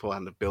 minutes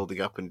beforehand of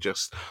building up and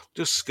just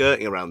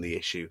skirting around the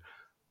issue.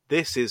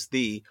 This is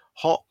the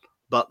hot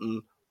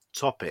button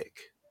topic.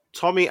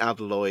 Tommy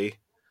Adeloye,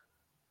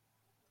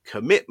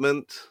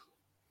 commitment,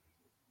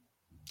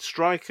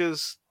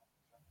 strikers.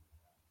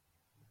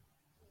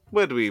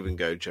 Where do we even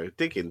go, Joe?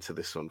 Dig into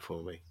this one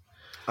for me.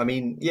 I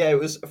mean, yeah, it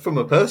was, from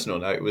a personal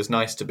note, it was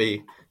nice to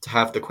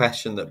have the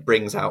question that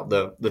brings out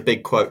the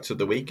big quotes of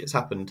the week. It's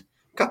happened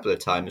a couple of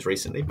times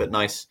recently, but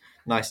nice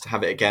to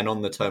have it again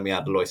on the Tommy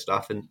Adeloye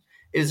stuff. And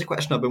it is a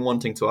question I've been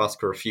wanting to ask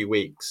for a few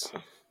weeks.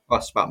 I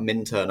asked about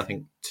Minturn, I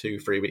think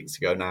 2-3 weeks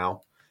ago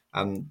now.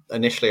 And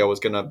initially I was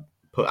going to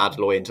put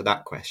Adeloye into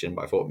that question,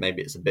 but I thought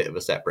maybe it's a bit of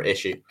a separate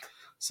issue.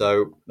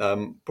 So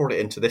brought it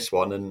into this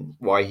one, and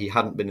why he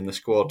hadn't been in the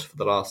squad for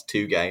the last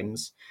 2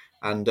 games.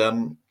 And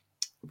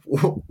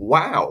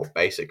wow,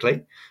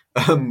 basically,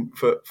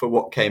 for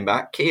what came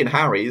back. Keane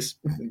Harry's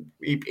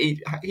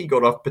he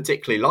got off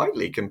particularly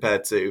lightly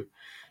compared to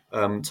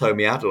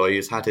Tomi Adeloye,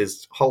 who's had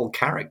his whole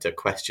character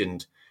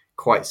questioned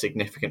quite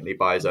significantly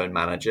by his own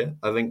manager.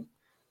 I think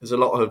there's a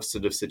lot of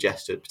sort of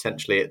suggested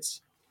potentially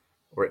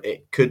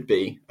it could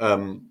be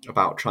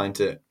about trying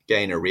to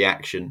gain a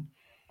reaction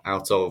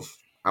out of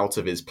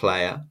his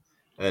player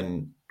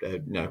and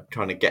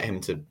trying to get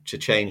him to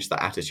change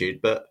that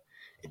attitude. But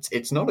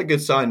it's not a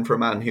good sign for a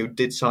man who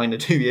did sign a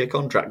 2-year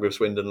contract with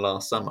Swindon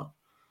last summer.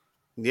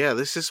 Yeah,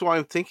 this is what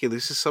I'm thinking.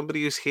 This is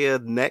somebody who's here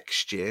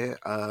next year.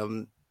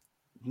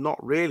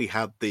 Not really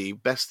had the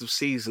best of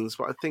seasons,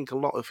 but I think a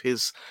lot of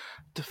his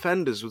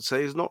defenders would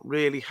say he's not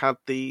really had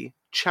the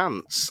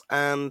chance.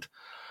 And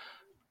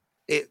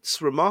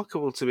it's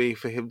remarkable to me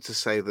for him to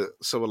say that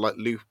someone like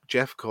Luke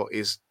Jeffcott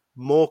is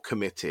more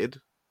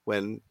committed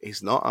when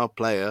he's not our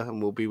player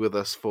and will be with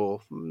us for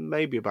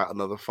maybe about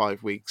another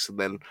 5 weeks and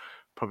then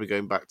probably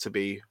going back to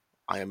be,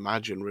 I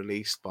imagine,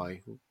 released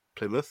by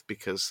Plymouth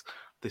because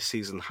this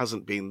season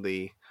hasn't been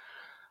the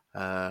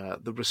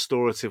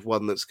restorative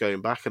one that's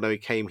going back. I know he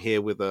came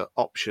here with an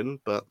option,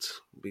 but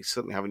we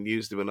certainly haven't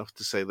used him enough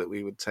to say that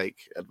we would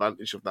take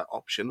advantage of that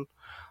option.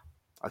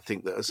 I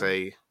think that as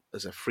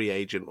a free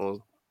agent or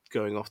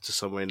going off to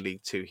somewhere in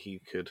League Two, he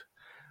could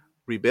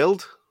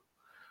rebuild.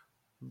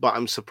 But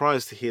I'm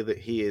surprised to hear that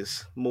he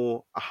is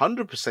more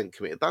 100%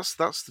 committed. That's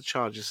the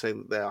charge of saying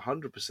that they're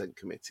 100%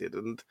 committed.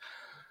 And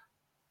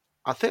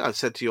I think I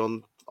said to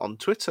you on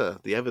Twitter,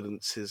 the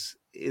evidence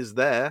is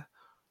there.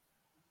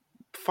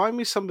 Find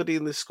me somebody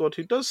in this squad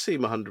who does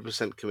seem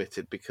 100%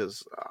 committed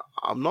because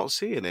I'm not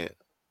seeing it.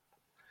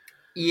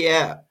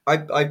 Yeah, I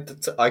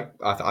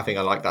think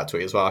I like that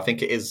tweet as well. I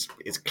think it's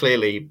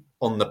clearly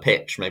on the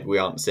pitch. Maybe we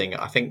aren't seeing it.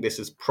 I think this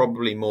is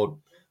probably more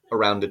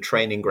around a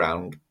training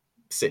ground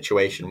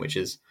situation, which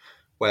is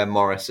where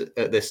Morris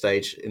at this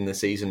stage in the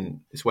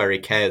season is where he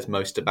cares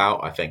most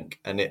about. I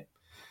think, and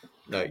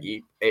I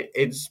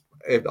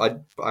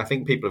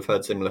think people have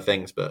heard similar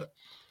things, but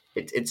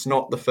it's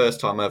not the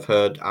first time I've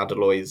heard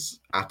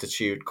Adeloye's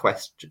attitude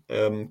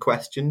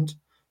questioned.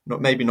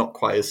 Maybe not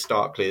quite as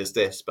starkly as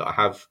this, but I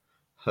have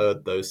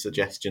heard those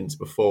suggestions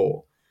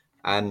before.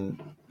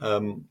 And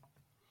and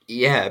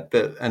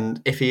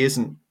if he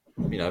isn't,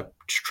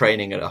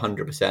 training at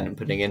 100% and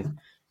putting in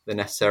the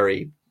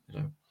necessary,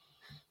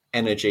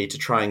 energy to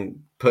try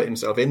and put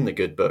himself in the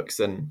good books,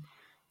 then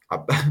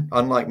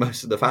unlike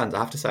most of the fans, I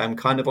have to say I'm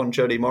kind of on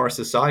Jody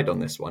Morris's side on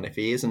this one. If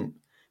he isn't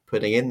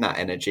putting in that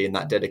energy and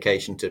that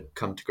dedication to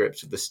come to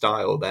grips with the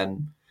style,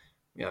 then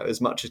as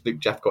much as Luke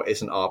Jeffcott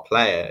isn't our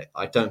player,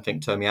 I don't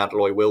think Tomi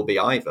Adeloye will be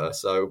either.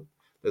 So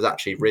there's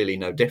actually really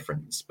no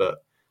difference.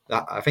 But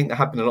I think there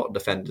have been a lot of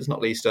defenders,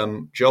 not least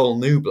Joel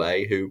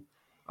Newblay, who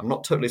I'm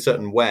not totally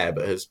certain where,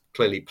 but has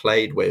clearly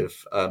played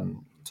with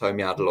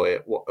Tomi Adeloye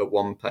at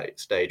one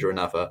stage or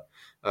another.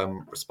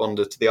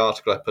 Responded to the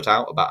article I put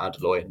out about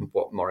Adeloye and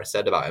what Morris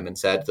said about him, and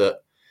said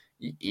that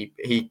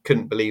he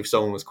couldn't believe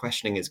someone was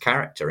questioning his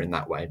character in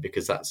that way,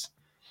 because that's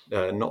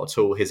not at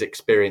all his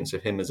experience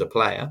of him as a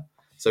player.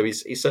 So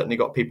he's certainly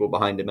got people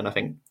behind him, and I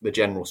think the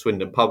general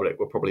Swindon public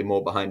were probably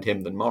more behind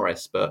him than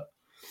Morris. But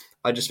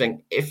I just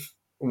think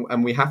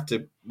we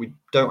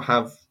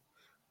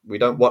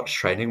don't watch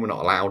training, we're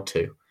not allowed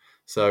to.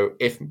 So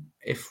if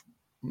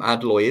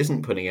Adeloye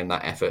isn't putting in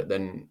that effort,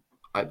 then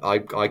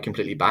I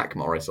completely back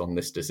Morris on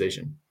this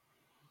decision.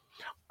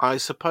 I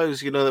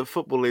suppose that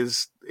football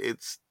it's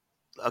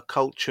a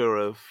culture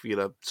of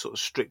sort of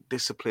strict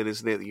discipline,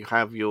 isn't it? You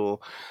have your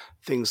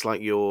things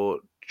like your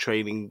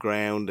training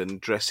ground and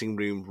dressing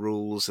room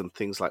rules and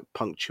things like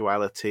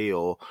punctuality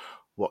or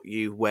what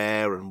you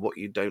wear and what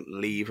you don't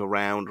leave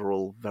around are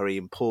all very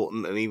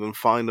important and even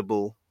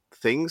finable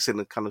things in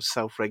a kind of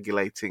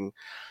self-regulating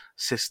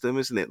system,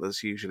 isn't it?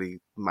 That's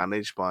usually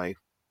managed by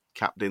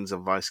captains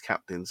and vice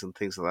captains and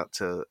things like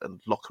that,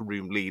 and locker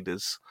room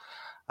leaders.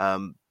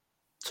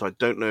 So I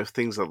don't know if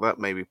things like that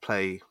maybe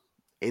play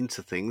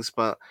into things,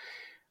 but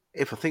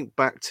if I think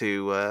back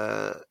to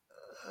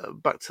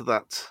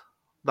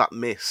that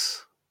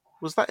miss,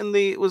 was that in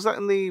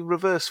the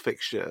reverse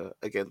fixture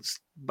against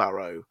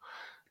Barrow?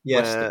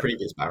 Yes, the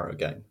previous Barrow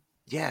game.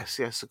 Yes,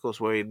 of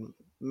course, where he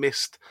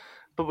missed,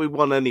 but we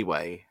won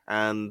anyway,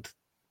 and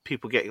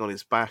people getting on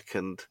his back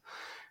and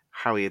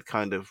how he had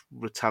kind of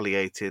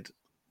retaliated.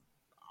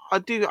 I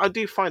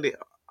do find it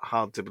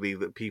hard to believe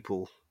that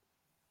people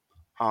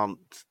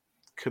aren't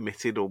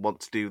committed or want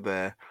to do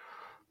their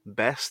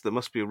best. There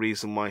must be a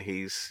reason why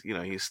he's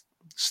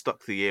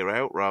stuck the year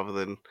out rather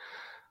than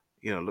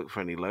look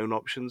for any loan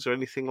options or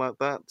anything like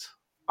that.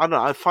 I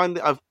don't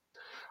know.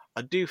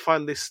 I do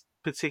find this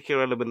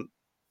particular element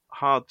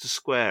hard to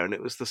square, and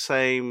it was the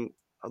same.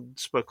 I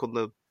spoke on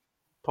the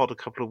pod a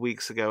couple of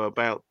weeks ago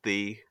about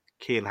the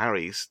Keane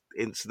Harry's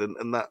incident,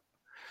 and that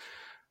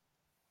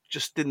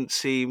just didn't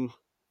seem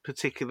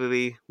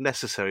particularly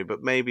necessary.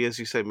 But maybe, as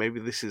you say, maybe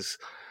this is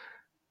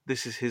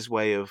his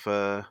way of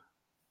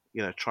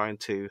trying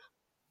to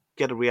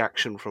get a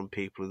reaction from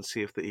people and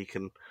see if that he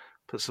can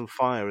put some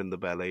fire in the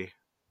belly.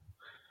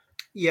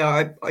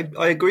 Yeah,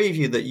 I agree with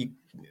you that you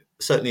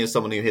certainly, as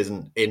someone who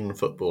isn't in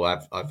football,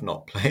 I've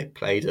not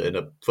played in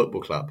a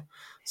football club,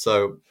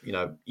 so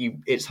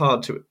it's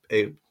hard to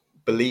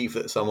believe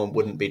that someone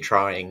wouldn't be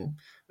trying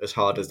as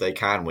hard as they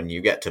can when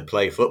you get to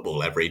play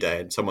football every day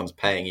and someone's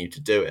paying you to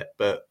do it.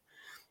 But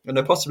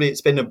possibly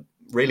it's been a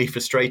really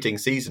frustrating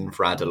season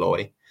for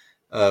Adeloy.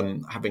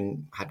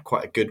 Having had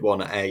quite a good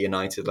one at Ayr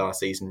United last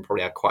season,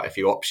 probably had quite a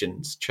few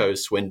options,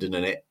 chose Swindon,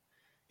 and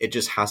it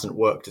just hasn't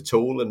worked at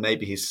all. And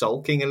maybe he's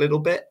sulking a little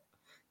bit.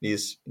 He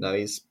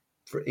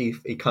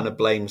kind of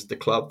blames the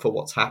club for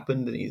what's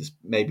happened, and he's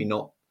maybe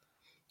not.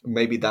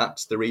 Maybe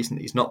that's the reason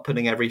he's not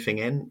putting everything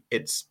in.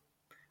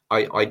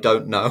 I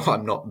don't know.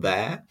 I'm not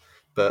there,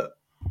 but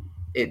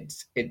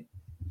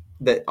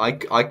that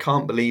I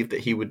can't believe that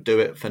he would do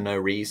it for no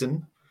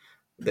reason.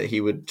 That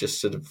he would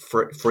just sort of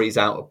freeze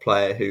out a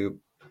player who,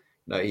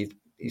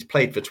 he's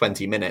played for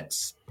 20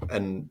 minutes,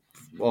 and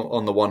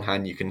on the one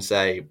hand you can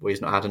say, well,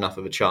 he's not had enough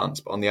of a chance,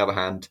 but on the other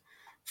hand,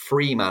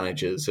 3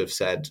 managers have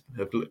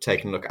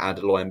taken a look at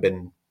Adeloy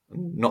and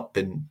not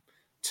been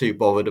too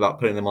bothered about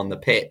putting them on the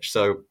pitch.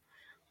 So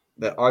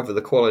that either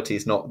the quality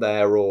is not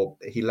there, or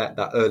he let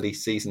that early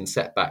season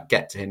setback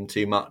get to him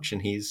too much,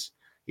 and he's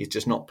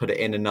just not put it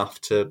in enough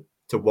to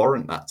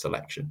warrant that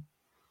selection.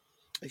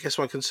 I guess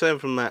my concern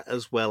from that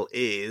as well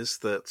is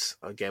that,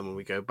 again, when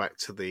we go back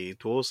to the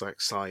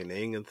Dvorak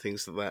signing and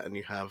things like that, and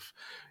you have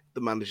the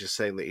manager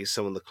saying that he's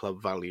someone the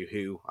club value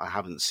who I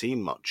haven't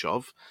seen much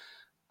of,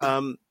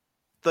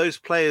 those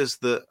players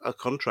that are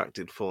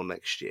contracted for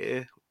next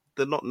year,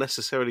 they're not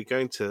necessarily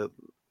going to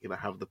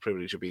have the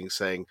privilege of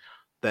saying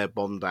they're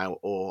bombed out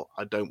or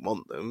I don't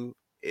want them.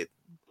 It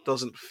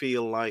doesn't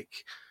feel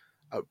like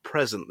at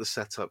present the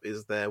setup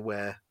is there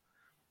where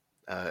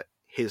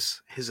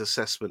his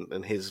assessment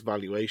and his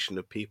valuation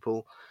of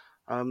people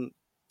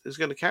is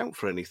going to count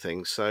for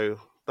anything. So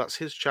that's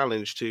his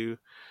challenge to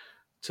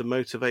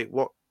motivate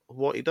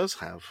what he does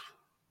have.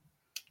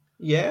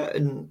 Yeah,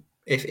 and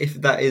if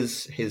that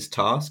is his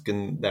task,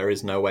 and there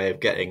is no way of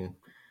getting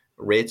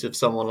rid of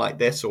someone like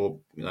this, or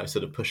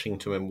sort of pushing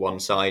to him one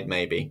side,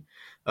 maybe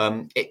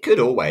it could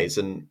always.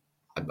 And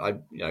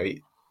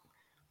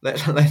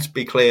let's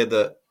be clear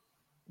that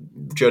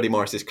Jody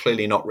Morris is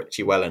clearly not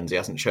Richie Wellens. He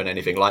hasn't shown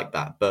anything like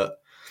that. But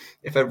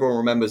if everyone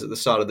remembers at the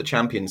start of the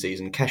champion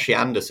season, Keshi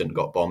Anderson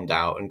got bombed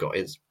out and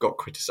got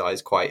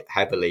criticised quite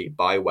heavily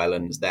by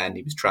Wellens. Then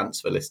he was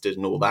transfer listed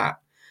and all that,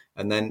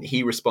 and then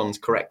he responds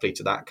correctly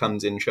to that,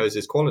 comes in, shows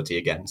his quality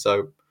again.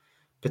 So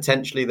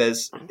potentially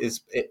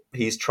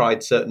he's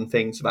tried certain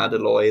things with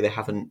Adeloy, they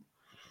haven't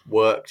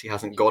worked. He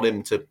hasn't got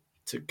him to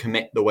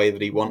commit the way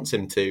that he wants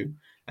him to,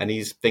 and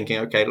he's thinking,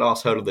 okay,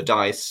 last hole of the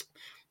dice,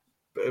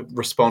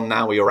 respond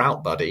now or you're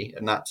out, buddy.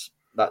 And that's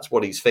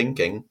what he's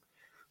thinking.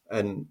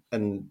 And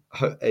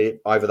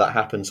either that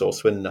happens or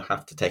Swindon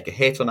have to take a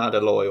hit on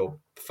Adeloy or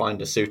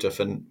find a suitor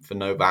for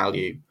no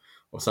value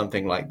or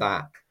something like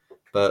that.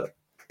 But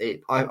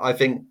I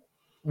think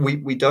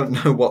we don't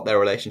know what their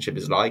relationship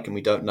is like, and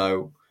we don't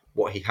know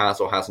what he has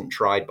or hasn't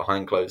tried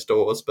behind closed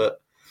doors.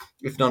 But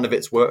if none of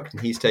it's worked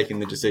and he's taking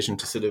the decision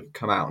to sort of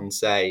come out and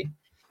say,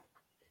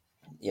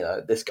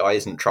 this guy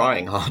isn't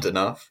trying hard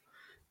enough,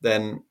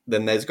 then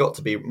there's got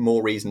to be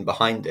more reason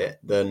behind it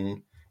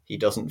than he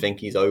doesn't think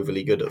he's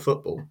overly good at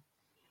football.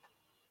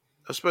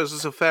 I suppose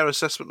it's a fair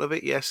assessment of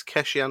it. Yes,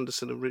 Keshi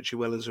Anderson and Richie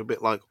Wellens are a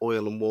bit like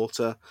oil and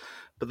water,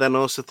 but then I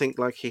also think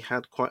like he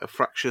had quite a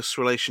fractious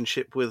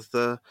relationship with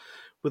the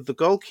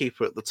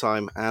goalkeeper at the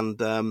time, and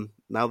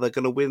now they're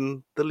going to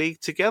win the league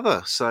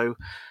together. So,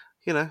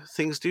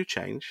 things do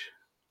change.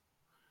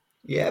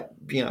 Yeah,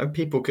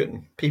 people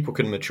can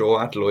mature.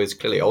 Adeloy is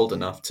clearly old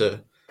enough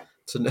to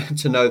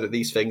know that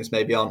these things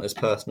maybe aren't as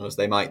personal as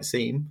they might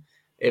seem.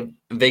 If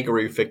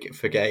Vigouroux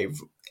forgave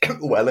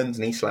Wellens,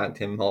 and he slagged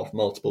him off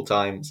multiple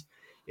times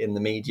in the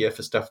media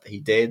for stuff that he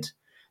did.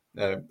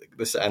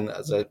 This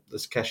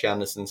Keshi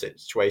Anderson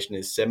situation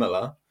is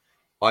similar.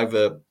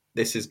 Either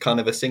this is kind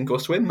of a sink or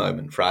swim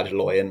moment for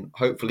Adeloy, and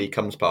hopefully he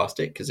comes past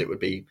it, because it would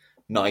be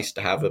nice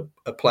to have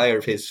a player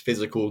of his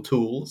physical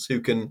tools who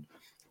can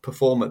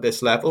perform at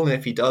this level. And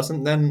if he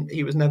doesn't, then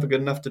he was never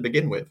good enough to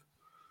begin with.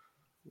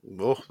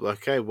 Oh,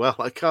 okay. Well,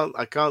 I can't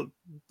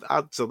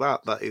add to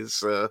that. That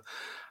is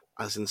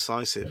as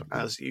incisive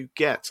as you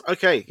get.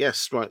 Okay,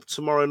 yes, right.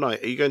 Tomorrow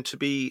night, are you going to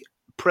be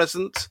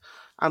present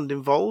and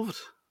involved?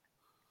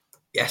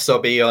 Yes, I'll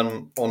be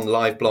on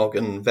live blog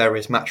and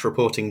various match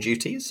reporting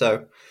duties,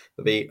 so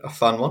it'll be a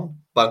fun one.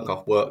 Bunk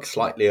off work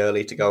slightly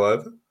early to go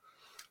over.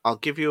 I'll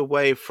give you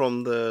away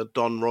from the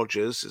Don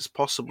Rogers. It's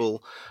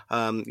possible,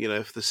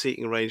 if the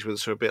seating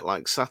arrangements are a bit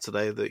like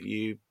Saturday, that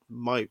you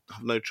might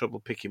have no trouble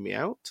picking me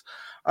out.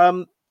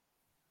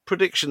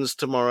 Predictions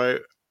tomorrow.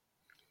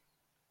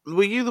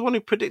 Were you the one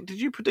who did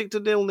you predict a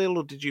 0-0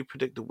 or did you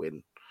predict a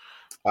win?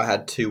 I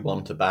had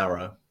 2-1 to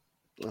Barrow.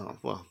 Oh,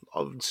 well,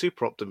 I'm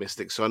super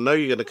optimistic, so I know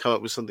you're going to come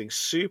up with something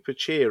super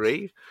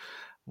cheery.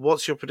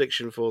 What's your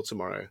prediction for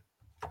tomorrow?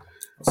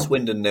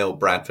 Swindon 0,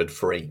 Bradford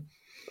 3.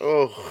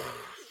 Oh,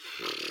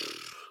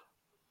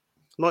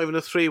 not even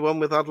a 3-1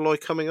 with Adeloy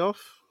coming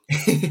off?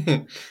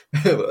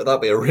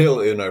 That'd be a real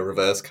Uno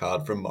reverse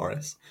card from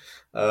Morris.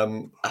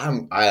 I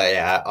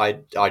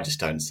just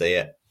don't see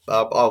it.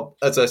 I'll,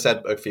 as I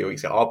said a few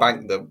weeks ago, I'll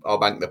bank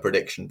the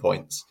prediction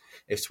points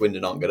if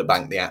Swindon aren't going to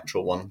bank the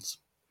actual ones.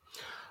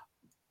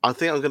 I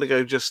think I'm going to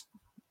go just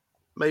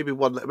maybe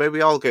one.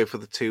 Maybe I'll go for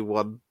the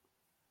 2-1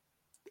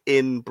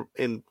 in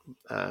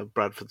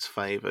Bradford's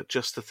favour,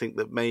 just to think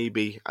that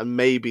maybe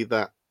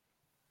that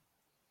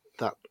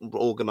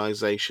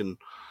organisation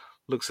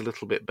looks a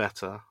little bit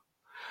better.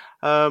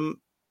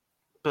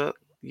 But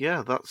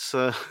yeah, that's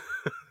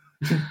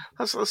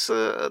that's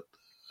a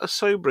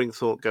sobering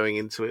thought going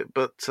into it.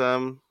 But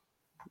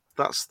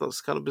that's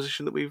the kind of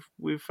position that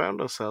we've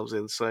found ourselves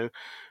in. So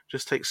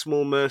just take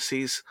small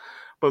mercies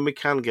when we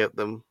can get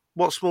them.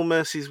 What small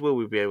mercies will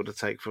we be able to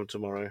take from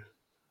tomorrow?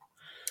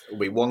 It'll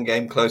be one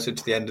game closer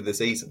to the end of the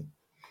season.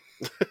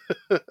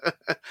 And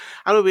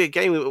it'll be a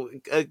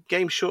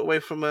game short away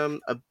from a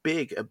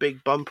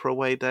big bumper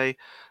away day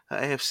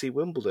at AFC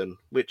Wimbledon,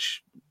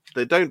 which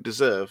they don't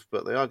deserve,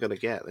 but they are going to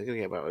get. They're going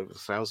to get about over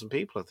 1,000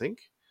 people, I think.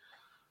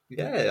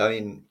 Yeah, I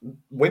mean,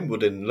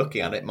 Wimbledon,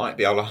 looking at it, might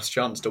be our last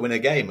chance to win a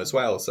game as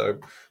well. So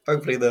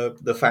hopefully the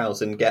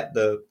 1,000 get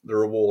the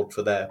reward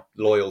for their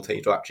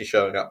loyalty to actually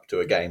showing up to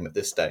a game at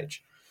this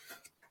stage.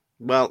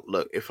 Well,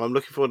 look, if I'm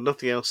looking forward to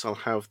nothing else, I'll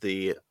have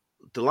the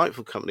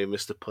delightful company of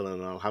Mr.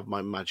 Pullen, I'll have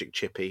my magic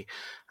chippy,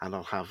 and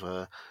I'll have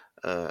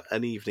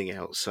an evening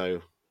out.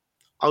 So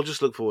I'll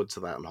just look forward to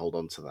that and hold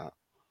on to that.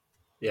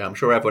 Yeah, I'm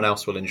sure everyone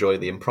else will enjoy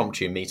the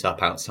impromptu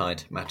meet-up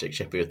outside Magic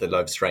Chippy with the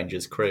Love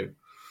Strangers crew.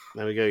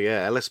 There we go,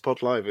 yeah. LS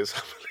Pod Live is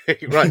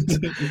happening. Right.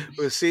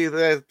 We'll see you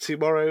there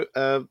tomorrow.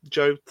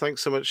 Joe,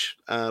 thanks so much.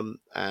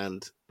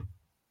 And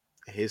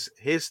here's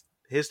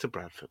to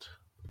Bradford.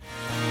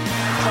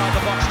 Inside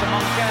the box to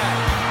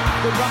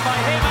Montgomery. Good run by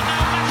him, and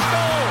now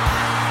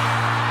Maskell.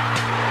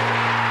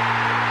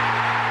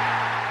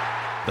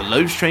 The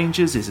Love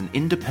Strangers is an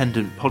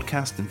independent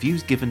podcast, and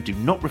views given do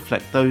not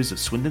reflect those of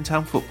Swindon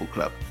Town Football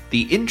Club.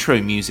 The intro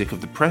music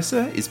of The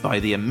Presser is by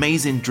the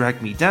amazing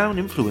Drag Me Down,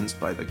 influenced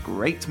by the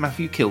great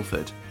Matthew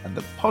Kilford, and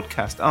the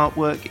podcast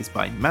artwork is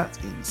by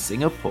Matt in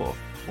Singapore.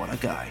 What a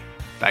guy.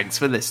 Thanks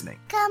for listening.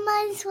 Come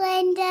on,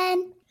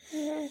 Swindon.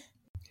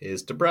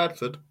 Here's to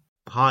Bradford.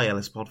 Hi,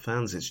 Ellis Pod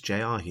fans, it's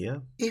JR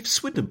here. If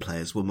Swindon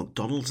players were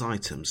McDonald's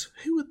items,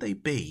 who would they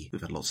be?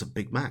 We've had lots of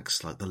Big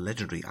Macs, like the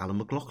legendary Alan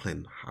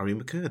McLaughlin, Harry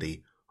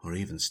McCurdy, or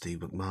even Steve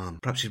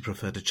McMahon. Perhaps you'd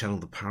prefer to channel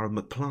the power of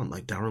McPlant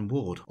like Darren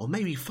Ward, or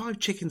maybe 5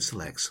 chicken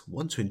selects,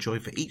 one to enjoy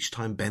for each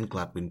time Ben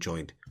Gladwin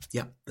joined.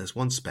 Yep, there's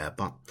one spare,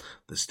 but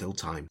there's still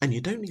time. And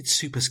you don't need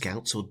Super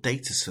Scouts or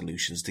data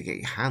solutions to get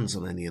your hands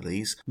on any of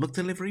these.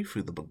 McDelivery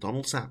through the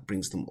McDonald's app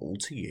brings them all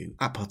to you.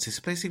 At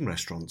participating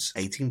restaurants,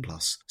 18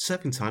 plus.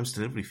 Serving times,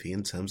 delivery fee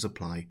and terms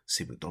apply.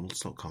 See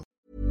mcdonalds.com.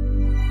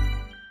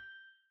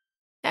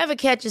 Ever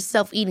catch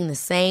yourself eating the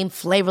same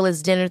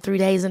flavorless dinner 3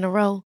 days in a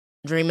row?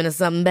 Dreaming of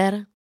something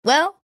better?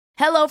 Well,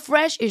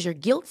 HelloFresh is your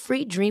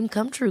guilt-free dream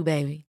come true,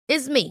 baby.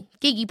 It's me,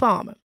 Keke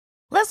Palmer.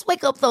 Let's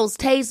wake up those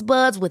taste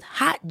buds with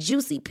hot,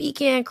 juicy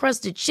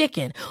pecan-crusted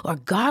chicken or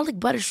garlic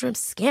butter shrimp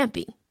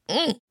scampi.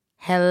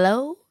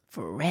 Hello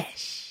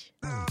Fresh.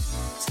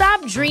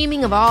 Stop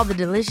dreaming of all the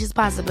delicious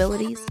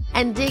possibilities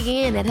and dig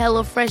in at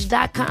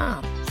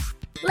HelloFresh.com.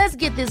 Let's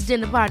get this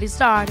dinner party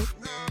started.